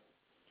here.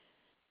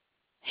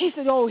 He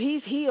said, oh,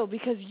 he's healed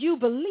because you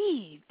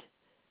believed.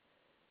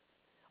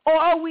 Or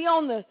are we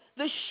on the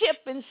ship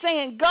and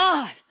saying,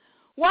 God,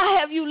 why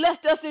have you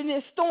left us in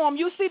this storm?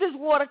 You see this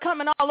water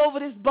coming all over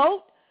this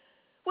boat?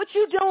 What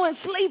you doing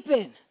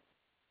sleeping?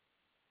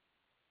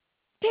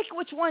 Pick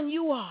which one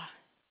you are.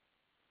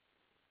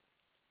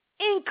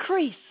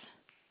 Increase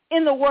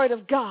in the Word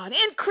of God.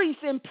 Increase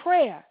in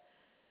prayer.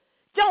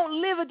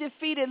 Don't live a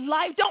defeated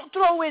life. Don't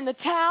throw in the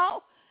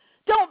towel.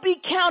 Don't be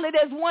counted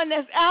as one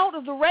that's out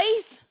of the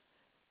race.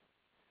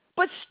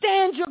 But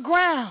stand your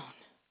ground.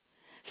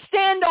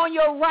 Stand on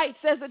your rights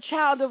as a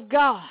child of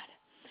God.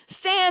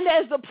 Stand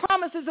as the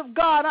promises of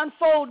God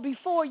unfold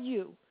before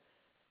you.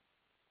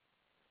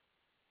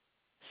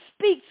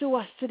 Speak to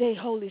us today,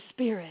 Holy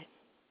Spirit,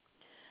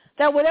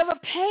 that whatever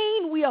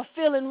pain we are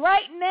feeling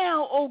right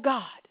now, oh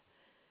God,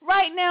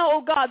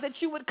 that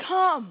you would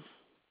come.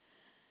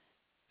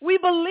 We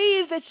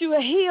believe that you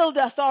have healed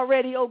us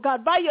already, oh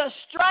God. By your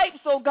stripes,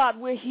 oh God,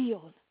 we're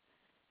healed.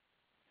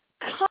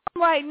 Come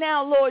right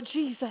now, Lord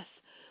Jesus.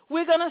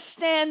 We're going to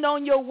stand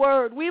on your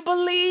word. We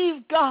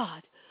believe,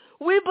 God.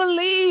 We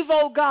believe,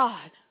 oh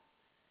God,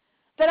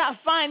 that our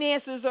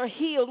finances are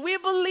healed. We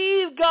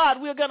believe,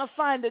 God, we're going to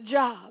find a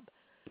job.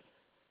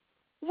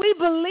 We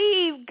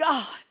believe,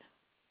 God.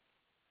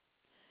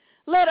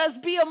 Let us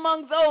be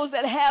among those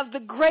that have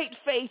the great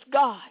faith,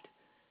 God,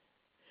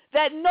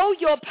 that know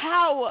your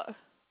power.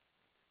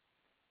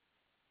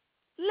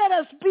 Let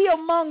us be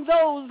among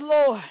those,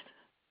 Lord.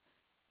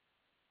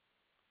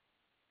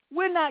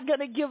 We're not going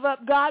to give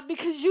up, God,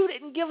 because you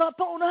didn't give up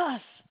on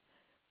us.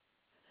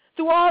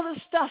 Through all the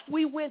stuff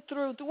we went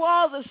through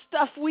all the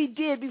stuff we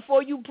did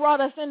before you brought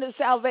us into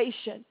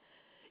salvation,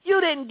 you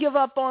didn't give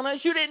up on us.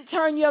 You didn't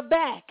turn your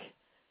back.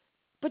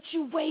 But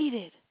you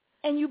waited,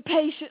 and you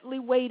patiently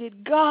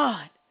waited.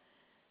 God,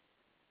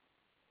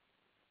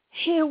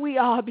 here we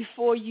are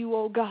before you,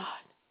 oh God.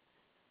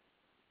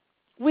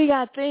 We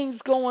got things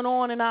going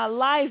on in our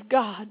life,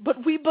 God,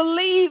 but we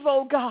believe,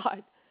 oh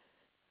God.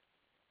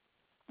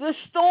 The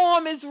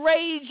storm is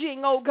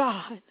raging, oh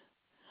God,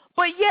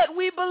 but yet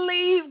we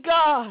believe,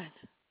 God.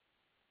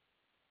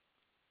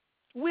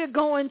 We're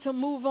going to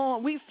move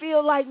on. We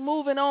feel like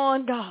moving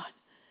on, God.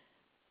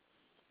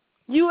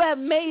 You have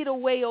made a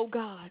way, oh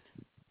God.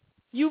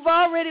 You've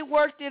already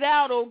worked it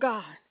out, oh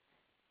God.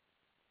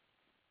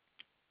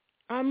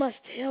 I must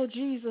tell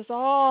Jesus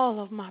all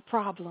of my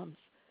problems.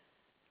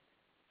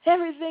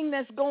 Everything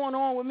that's going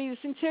on with me. The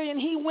centurion,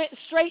 he went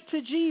straight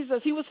to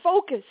Jesus. He was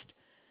focused.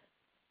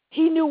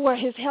 He knew where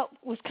his help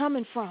was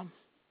coming from.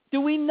 Do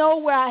we know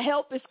where our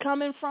help is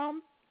coming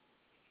from?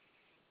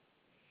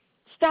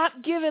 Stop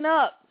giving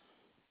up.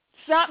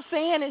 Stop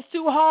saying it's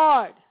too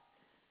hard.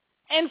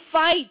 And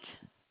fight.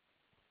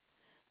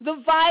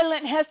 The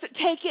violent has to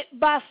take it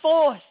by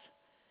force.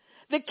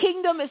 The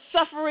kingdom is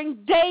suffering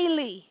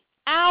daily,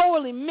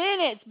 hourly,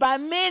 minutes by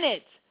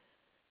minute.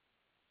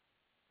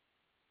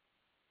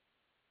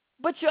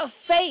 But your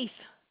faith,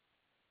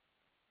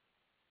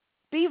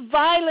 be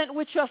violent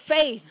with your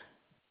faith.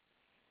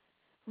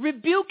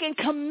 Rebuke and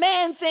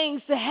command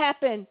things to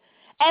happen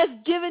as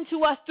given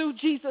to us through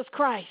Jesus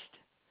Christ.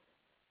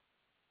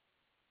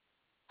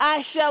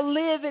 I shall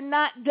live and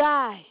not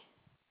die.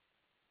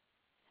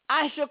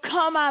 I shall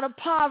come out of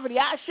poverty.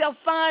 I shall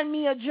find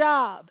me a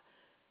job,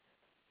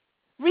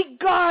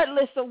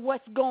 regardless of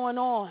what's going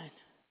on.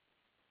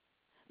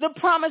 The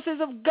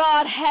promises of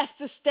God has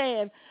to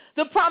stand.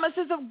 The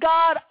promises of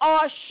God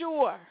are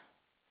sure.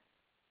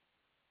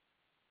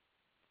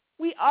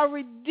 We are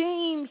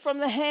redeemed from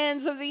the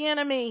hands of the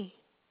enemy.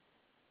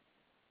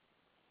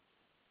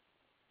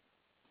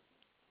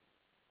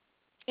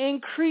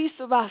 Increase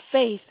of our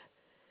faith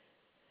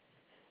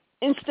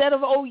instead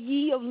of, "O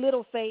ye of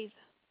little faith."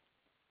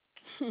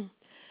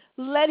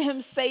 Let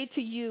him say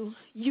to you,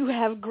 you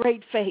have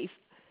great faith.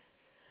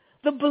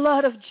 The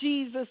blood of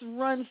Jesus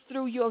runs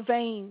through your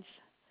veins.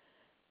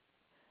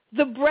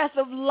 The breath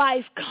of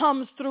life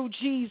comes through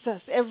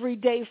Jesus every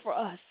day for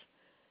us.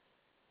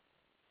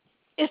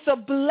 It's a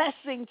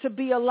blessing to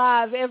be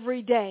alive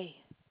every day.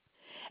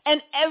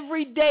 And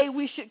every day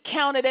we should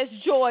count it as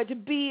joy to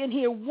be in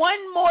here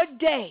one more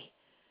day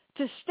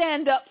to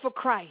stand up for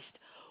Christ.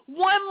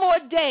 One more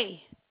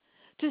day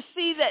to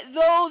see that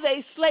though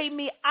they slay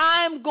me,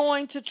 I'm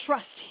going to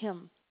trust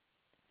him.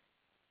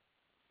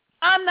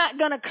 I'm not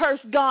going to curse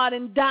God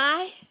and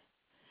die.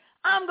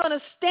 I'm going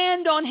to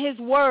stand on his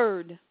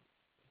word.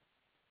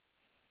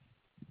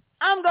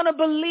 I'm going to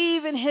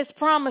believe in his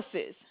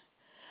promises.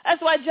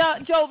 That's why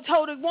Job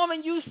told a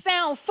woman, you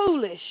sound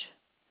foolish.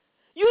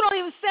 You don't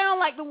even sound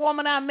like the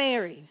woman I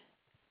married.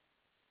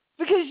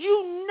 Because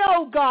you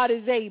know God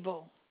is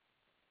able.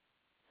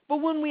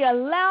 But when we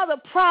allow the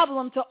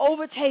problem to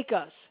overtake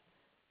us,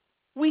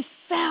 we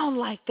sound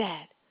like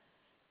that.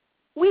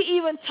 We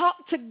even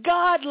talk to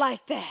God like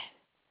that.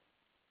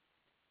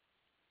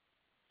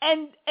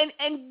 And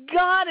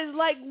God is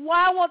like,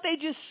 why won't they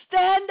just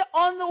stand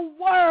on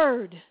the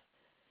word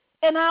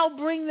and I'll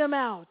bring them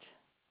out?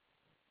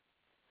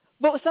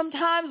 But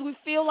sometimes we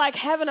feel like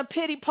having a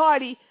pity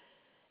party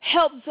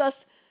helps us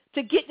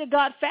to get to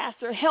God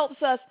faster,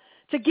 helps us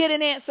to get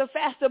an answer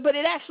faster, but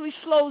it actually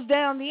slows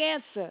down the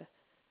answer.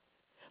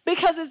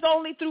 Because it's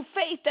only through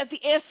faith that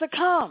the answer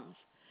comes.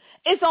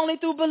 It's only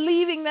through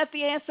believing that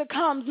the answer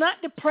comes,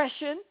 not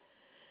depression,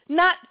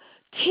 not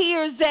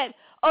tears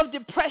of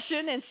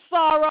depression and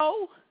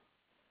sorrow.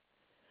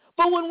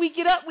 But when we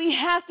get up, we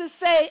have to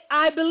say,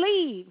 I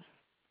believe.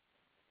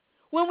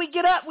 When we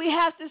get up, we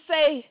have to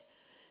say,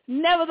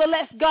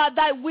 nevertheless, God,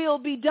 thy will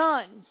be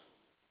done.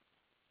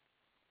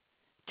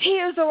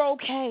 Tears are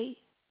okay,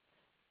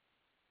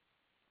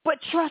 but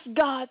trust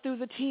God through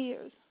the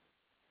tears.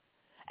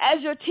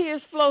 As your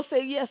tears flow,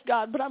 say, yes,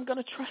 God, but I'm going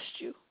to trust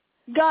you.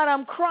 God,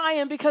 I'm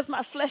crying because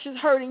my flesh is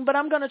hurting, but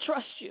I'm going to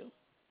trust you.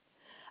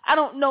 I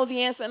don't know the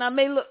answer, and I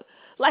may look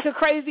like a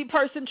crazy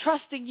person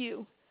trusting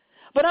you,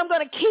 but I'm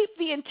going to keep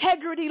the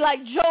integrity like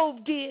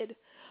Job did,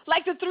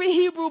 like the 3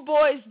 Hebrew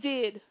boys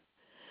did,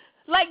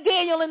 like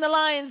Daniel and the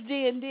lion's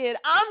den did.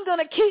 I'm going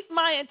to keep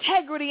my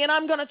integrity, and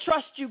I'm going to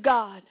trust you,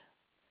 God.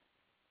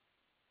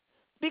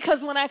 Because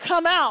when I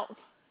come out,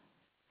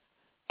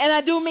 and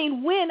I do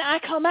mean when I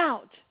come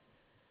out,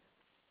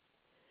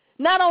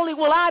 not only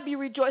will I be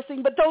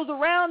rejoicing, but those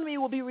around me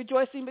will be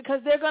rejoicing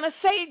because they're going to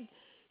say,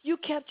 you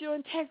kept your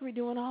integrity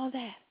doing all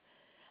that.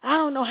 I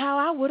don't know how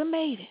I would have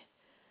made it.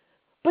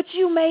 But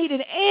you made it,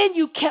 and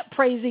you kept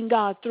praising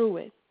God through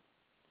it.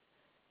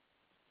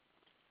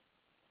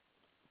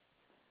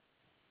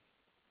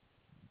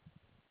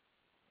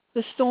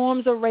 The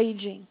storms are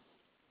raging.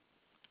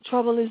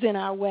 Trouble is in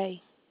our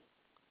way.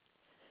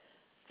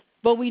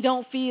 But we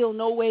don't feel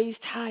no ways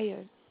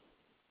tired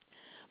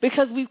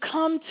because we've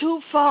come too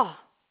far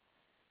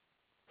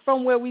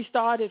from where we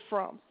started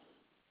from.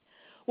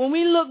 When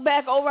we look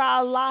back over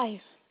our life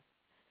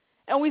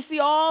and we see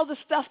all the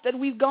stuff that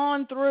we've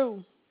gone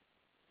through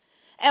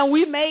and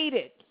we made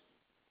it.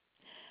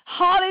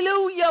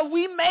 Hallelujah,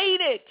 we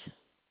made it.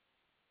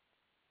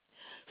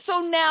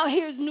 So now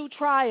here's new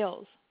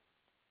trials.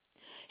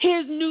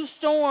 Here's new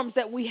storms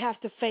that we have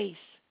to face.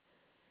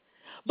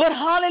 But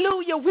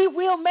hallelujah, we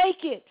will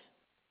make it.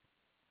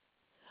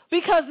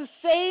 Because the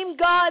same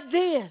God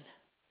then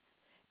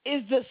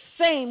is the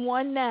same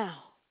one now.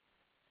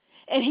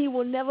 And he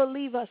will never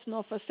leave us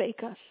nor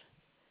forsake us.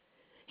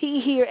 He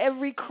hears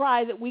every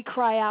cry that we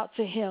cry out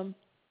to him.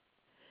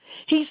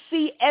 He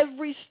sees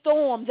every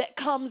storm that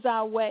comes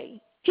our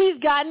way. He's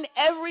gotten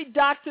every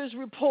doctor's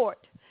report.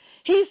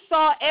 He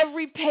saw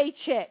every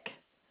paycheck.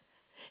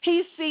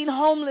 He's seen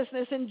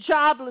homelessness and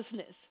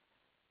joblessness.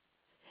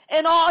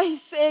 And all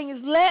he's saying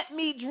is, let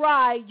me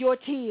dry your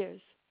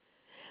tears.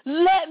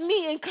 Let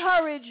me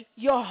encourage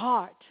your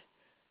heart.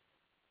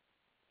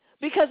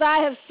 Because I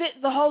have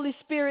sent the Holy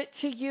Spirit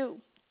to you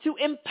to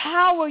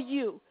empower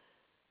you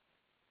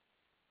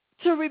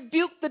to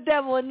rebuke the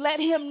devil and let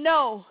him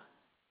know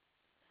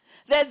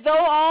that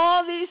though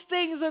all these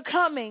things are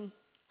coming,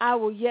 I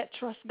will yet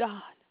trust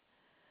God.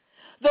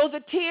 Though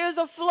the tears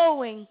are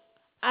flowing,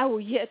 I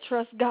will yet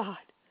trust God.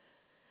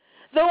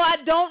 Though I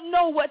don't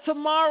know what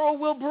tomorrow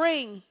will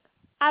bring,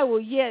 I will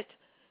yet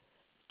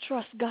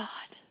trust God.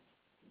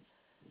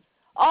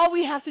 All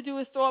we have to do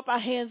is throw up our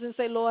hands and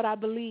say, Lord, I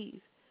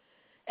believe.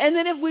 And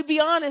then if we be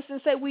honest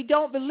and say we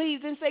don't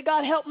believe, then say,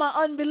 God, help my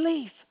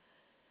unbelief.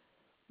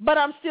 But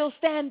I'm still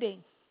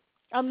standing.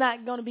 I'm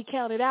not going to be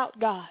counted out,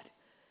 God.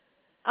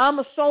 I'm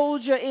a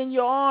soldier in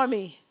your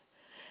army,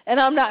 and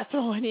I'm not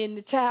throwing in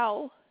the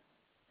towel.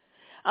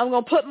 I'm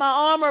going to put my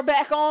armor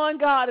back on,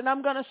 God, and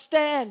I'm going to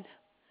stand.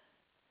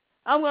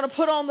 I'm going to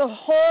put on the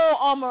whole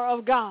armor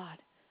of God,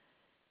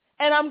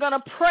 and I'm going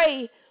to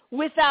pray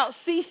without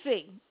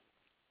ceasing.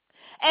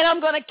 And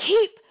I'm going to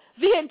keep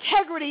the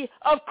integrity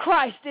of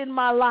Christ in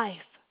my life.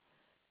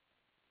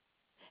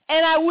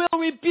 And I will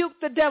rebuke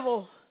the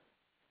devil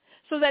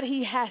so that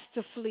he has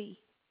to flee.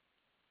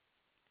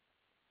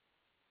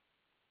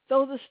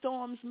 Though the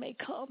storms may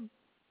come,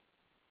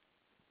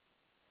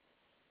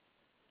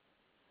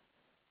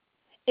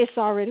 it's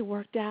already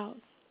worked out.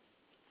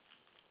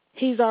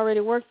 He's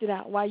already worked it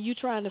out. While you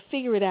trying to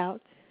figure it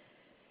out,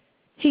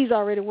 he's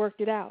already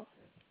worked it out.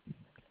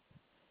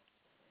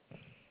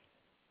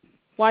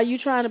 While you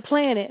trying to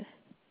plan it,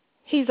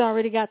 he's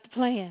already got the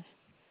plan.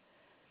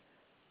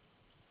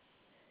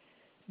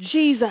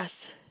 Jesus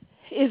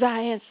is our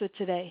answer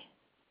today.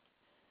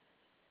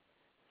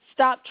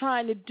 Stop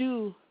trying to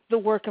do the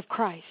work of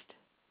Christ.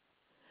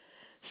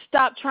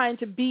 Stop trying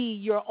to be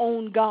your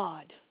own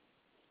God.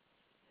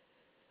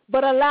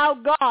 But allow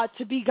God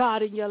to be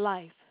God in your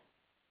life.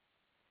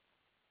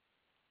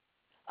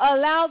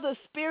 Allow the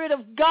Spirit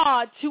of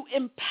God to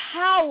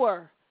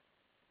empower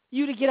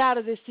you to get out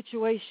of this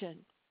situation.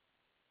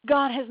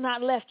 God has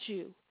not left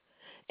you.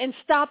 And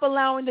stop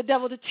allowing the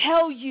devil to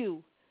tell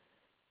you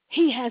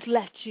he has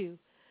left you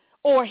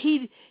or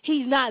he's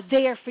not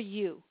there for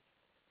you.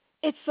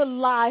 It's a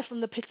lie from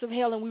the pits of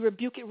hell, and we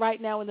rebuke it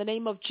right now in the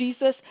name of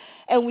Jesus,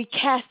 and we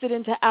cast it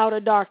into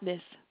outer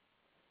darkness.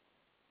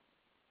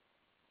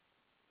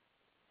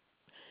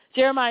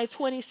 Jeremiah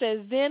 20 says,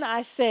 Then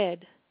I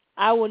said,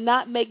 I will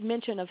not make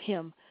mention of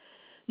him,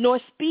 nor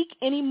speak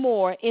any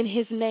more in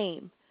his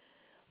name.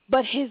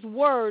 But his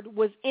word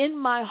was in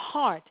my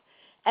heart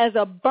as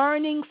a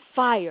burning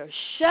fire,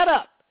 shut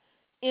up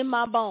in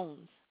my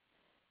bones.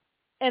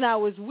 And I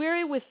was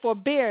weary with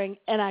forbearing,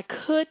 and I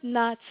could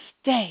not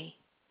stay.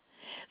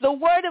 The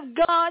word of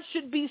God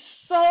should be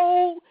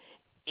so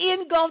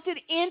engulfed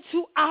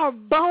into our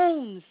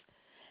bones,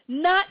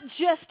 not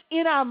just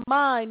in our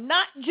mind,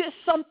 not just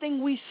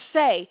something we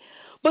say,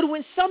 but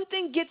when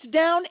something gets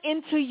down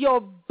into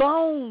your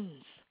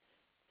bones.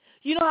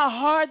 You know how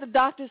hard the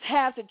doctors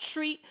have to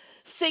treat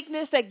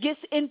sickness that gets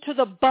into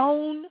the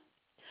bone?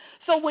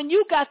 So when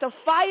you got the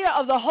fire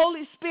of the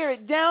Holy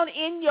Spirit down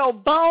in your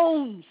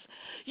bones,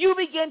 you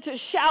begin to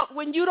shout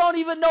when you don't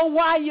even know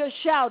why you're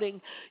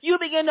shouting. You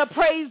begin to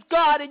praise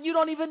God and you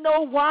don't even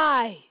know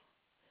why.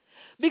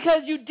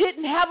 Because you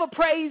didn't have a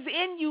praise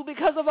in you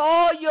because of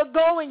all you're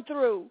going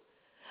through.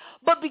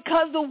 But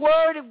because the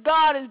word of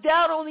God is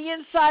down on the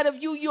inside of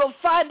you, you'll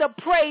find a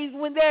praise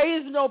when there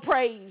is no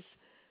praise.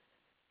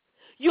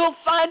 You'll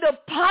find a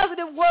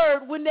positive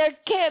word when there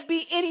can't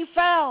be any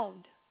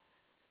found.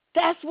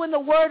 That's when the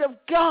word of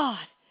God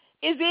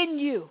is in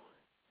you.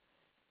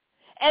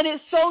 And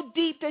it's so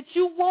deep that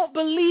you won't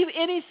believe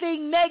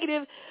anything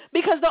negative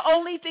because the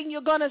only thing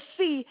you're going to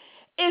see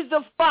is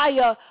the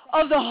fire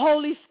of the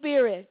Holy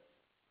Spirit.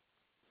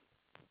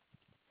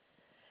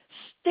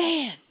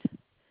 Stand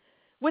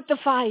with the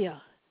fire.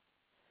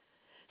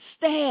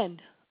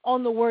 Stand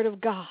on the word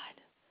of God.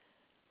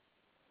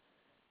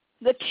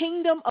 The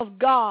kingdom of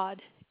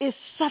God is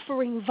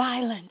suffering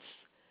violence.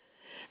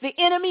 The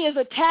enemy is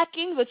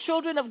attacking the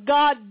children of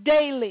God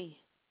daily.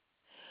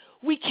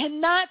 We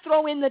cannot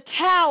throw in the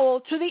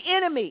towel to the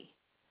enemy.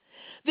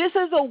 This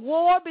is a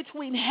war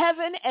between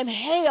heaven and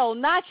hell,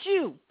 not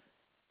you.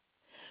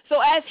 So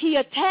as he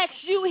attacks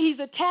you, he's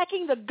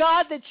attacking the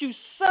God that you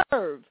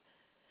serve.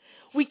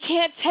 We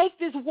can't take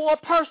this war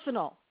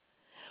personal.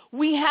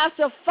 We have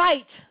to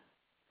fight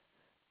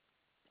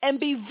and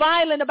be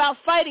violent about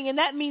fighting, and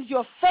that means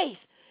your faith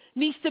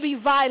needs to be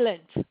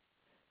violent.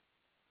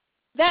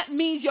 That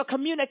means your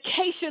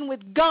communication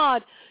with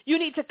God. You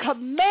need to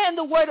command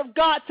the word of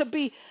God to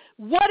be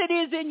what it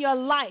is in your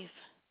life,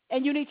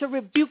 and you need to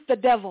rebuke the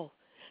devil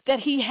that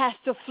he has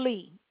to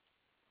flee.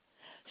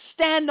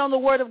 Stand on the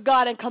word of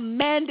God and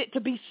command it to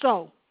be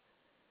so.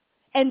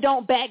 And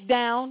don't back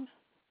down.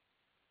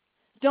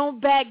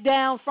 Don't back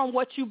down from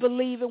what you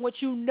believe and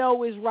what you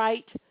know is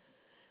right.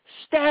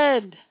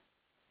 Stand.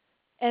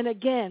 And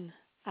again,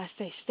 I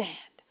say stand.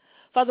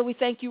 Father, we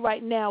thank you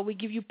right now. We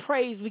give you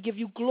praise, we give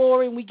you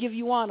glory, and we give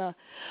you honor.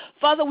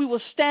 Father, we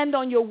will stand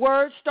on your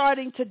word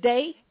starting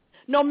today.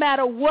 No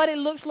matter what it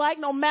looks like,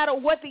 no matter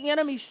what the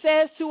enemy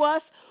says to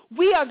us,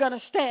 we are going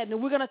to stand,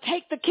 and we're going to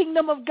take the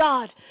kingdom of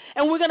God,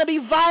 and we're going to be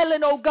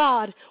violent, oh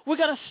God. We're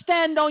going to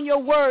stand on your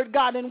word,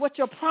 God, and what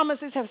your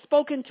promises have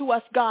spoken to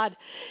us, God.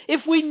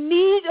 If we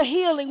need a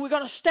healing, we're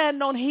going to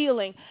stand on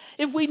healing.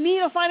 If we need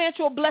a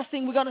financial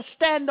blessing, we're going to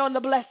stand on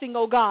the blessing,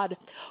 oh God.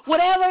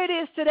 Whatever it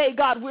is today,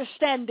 God, we're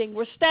standing.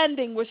 We're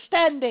standing. We're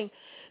standing.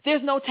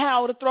 There's no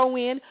towel to throw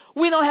in.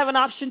 We don't have an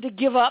option to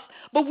give up,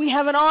 but we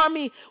have an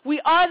army.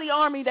 We are the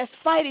army that's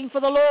fighting for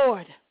the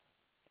Lord.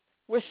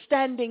 We're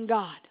standing,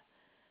 God.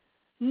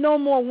 No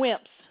more wimps.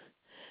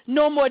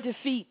 No more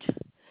defeat.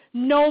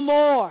 No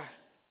more.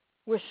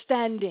 We're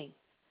standing.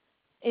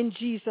 In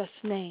Jesus'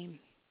 name,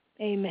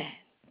 amen.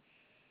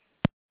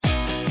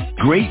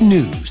 Great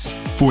news.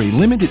 For a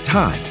limited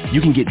time, you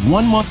can get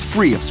 1 month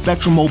free of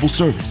Spectrum Mobile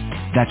service.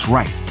 That's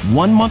right,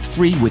 1 month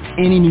free with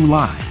any new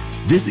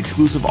line. This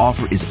exclusive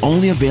offer is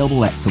only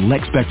available at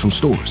select Spectrum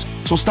stores,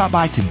 so stop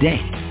by today.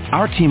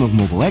 Our team of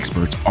mobile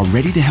experts are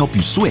ready to help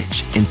you switch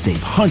and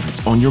save hundreds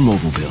on your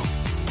mobile bill.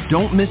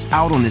 Don't miss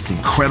out on this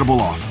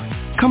incredible offer.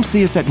 Come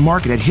see us at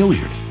Market at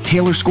Hilliard,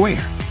 Taylor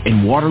Square,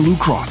 and Waterloo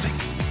Crossing.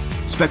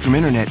 Spectrum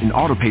Internet and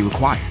autopay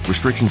required.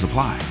 Restrictions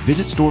apply.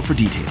 Visit store for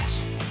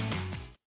details.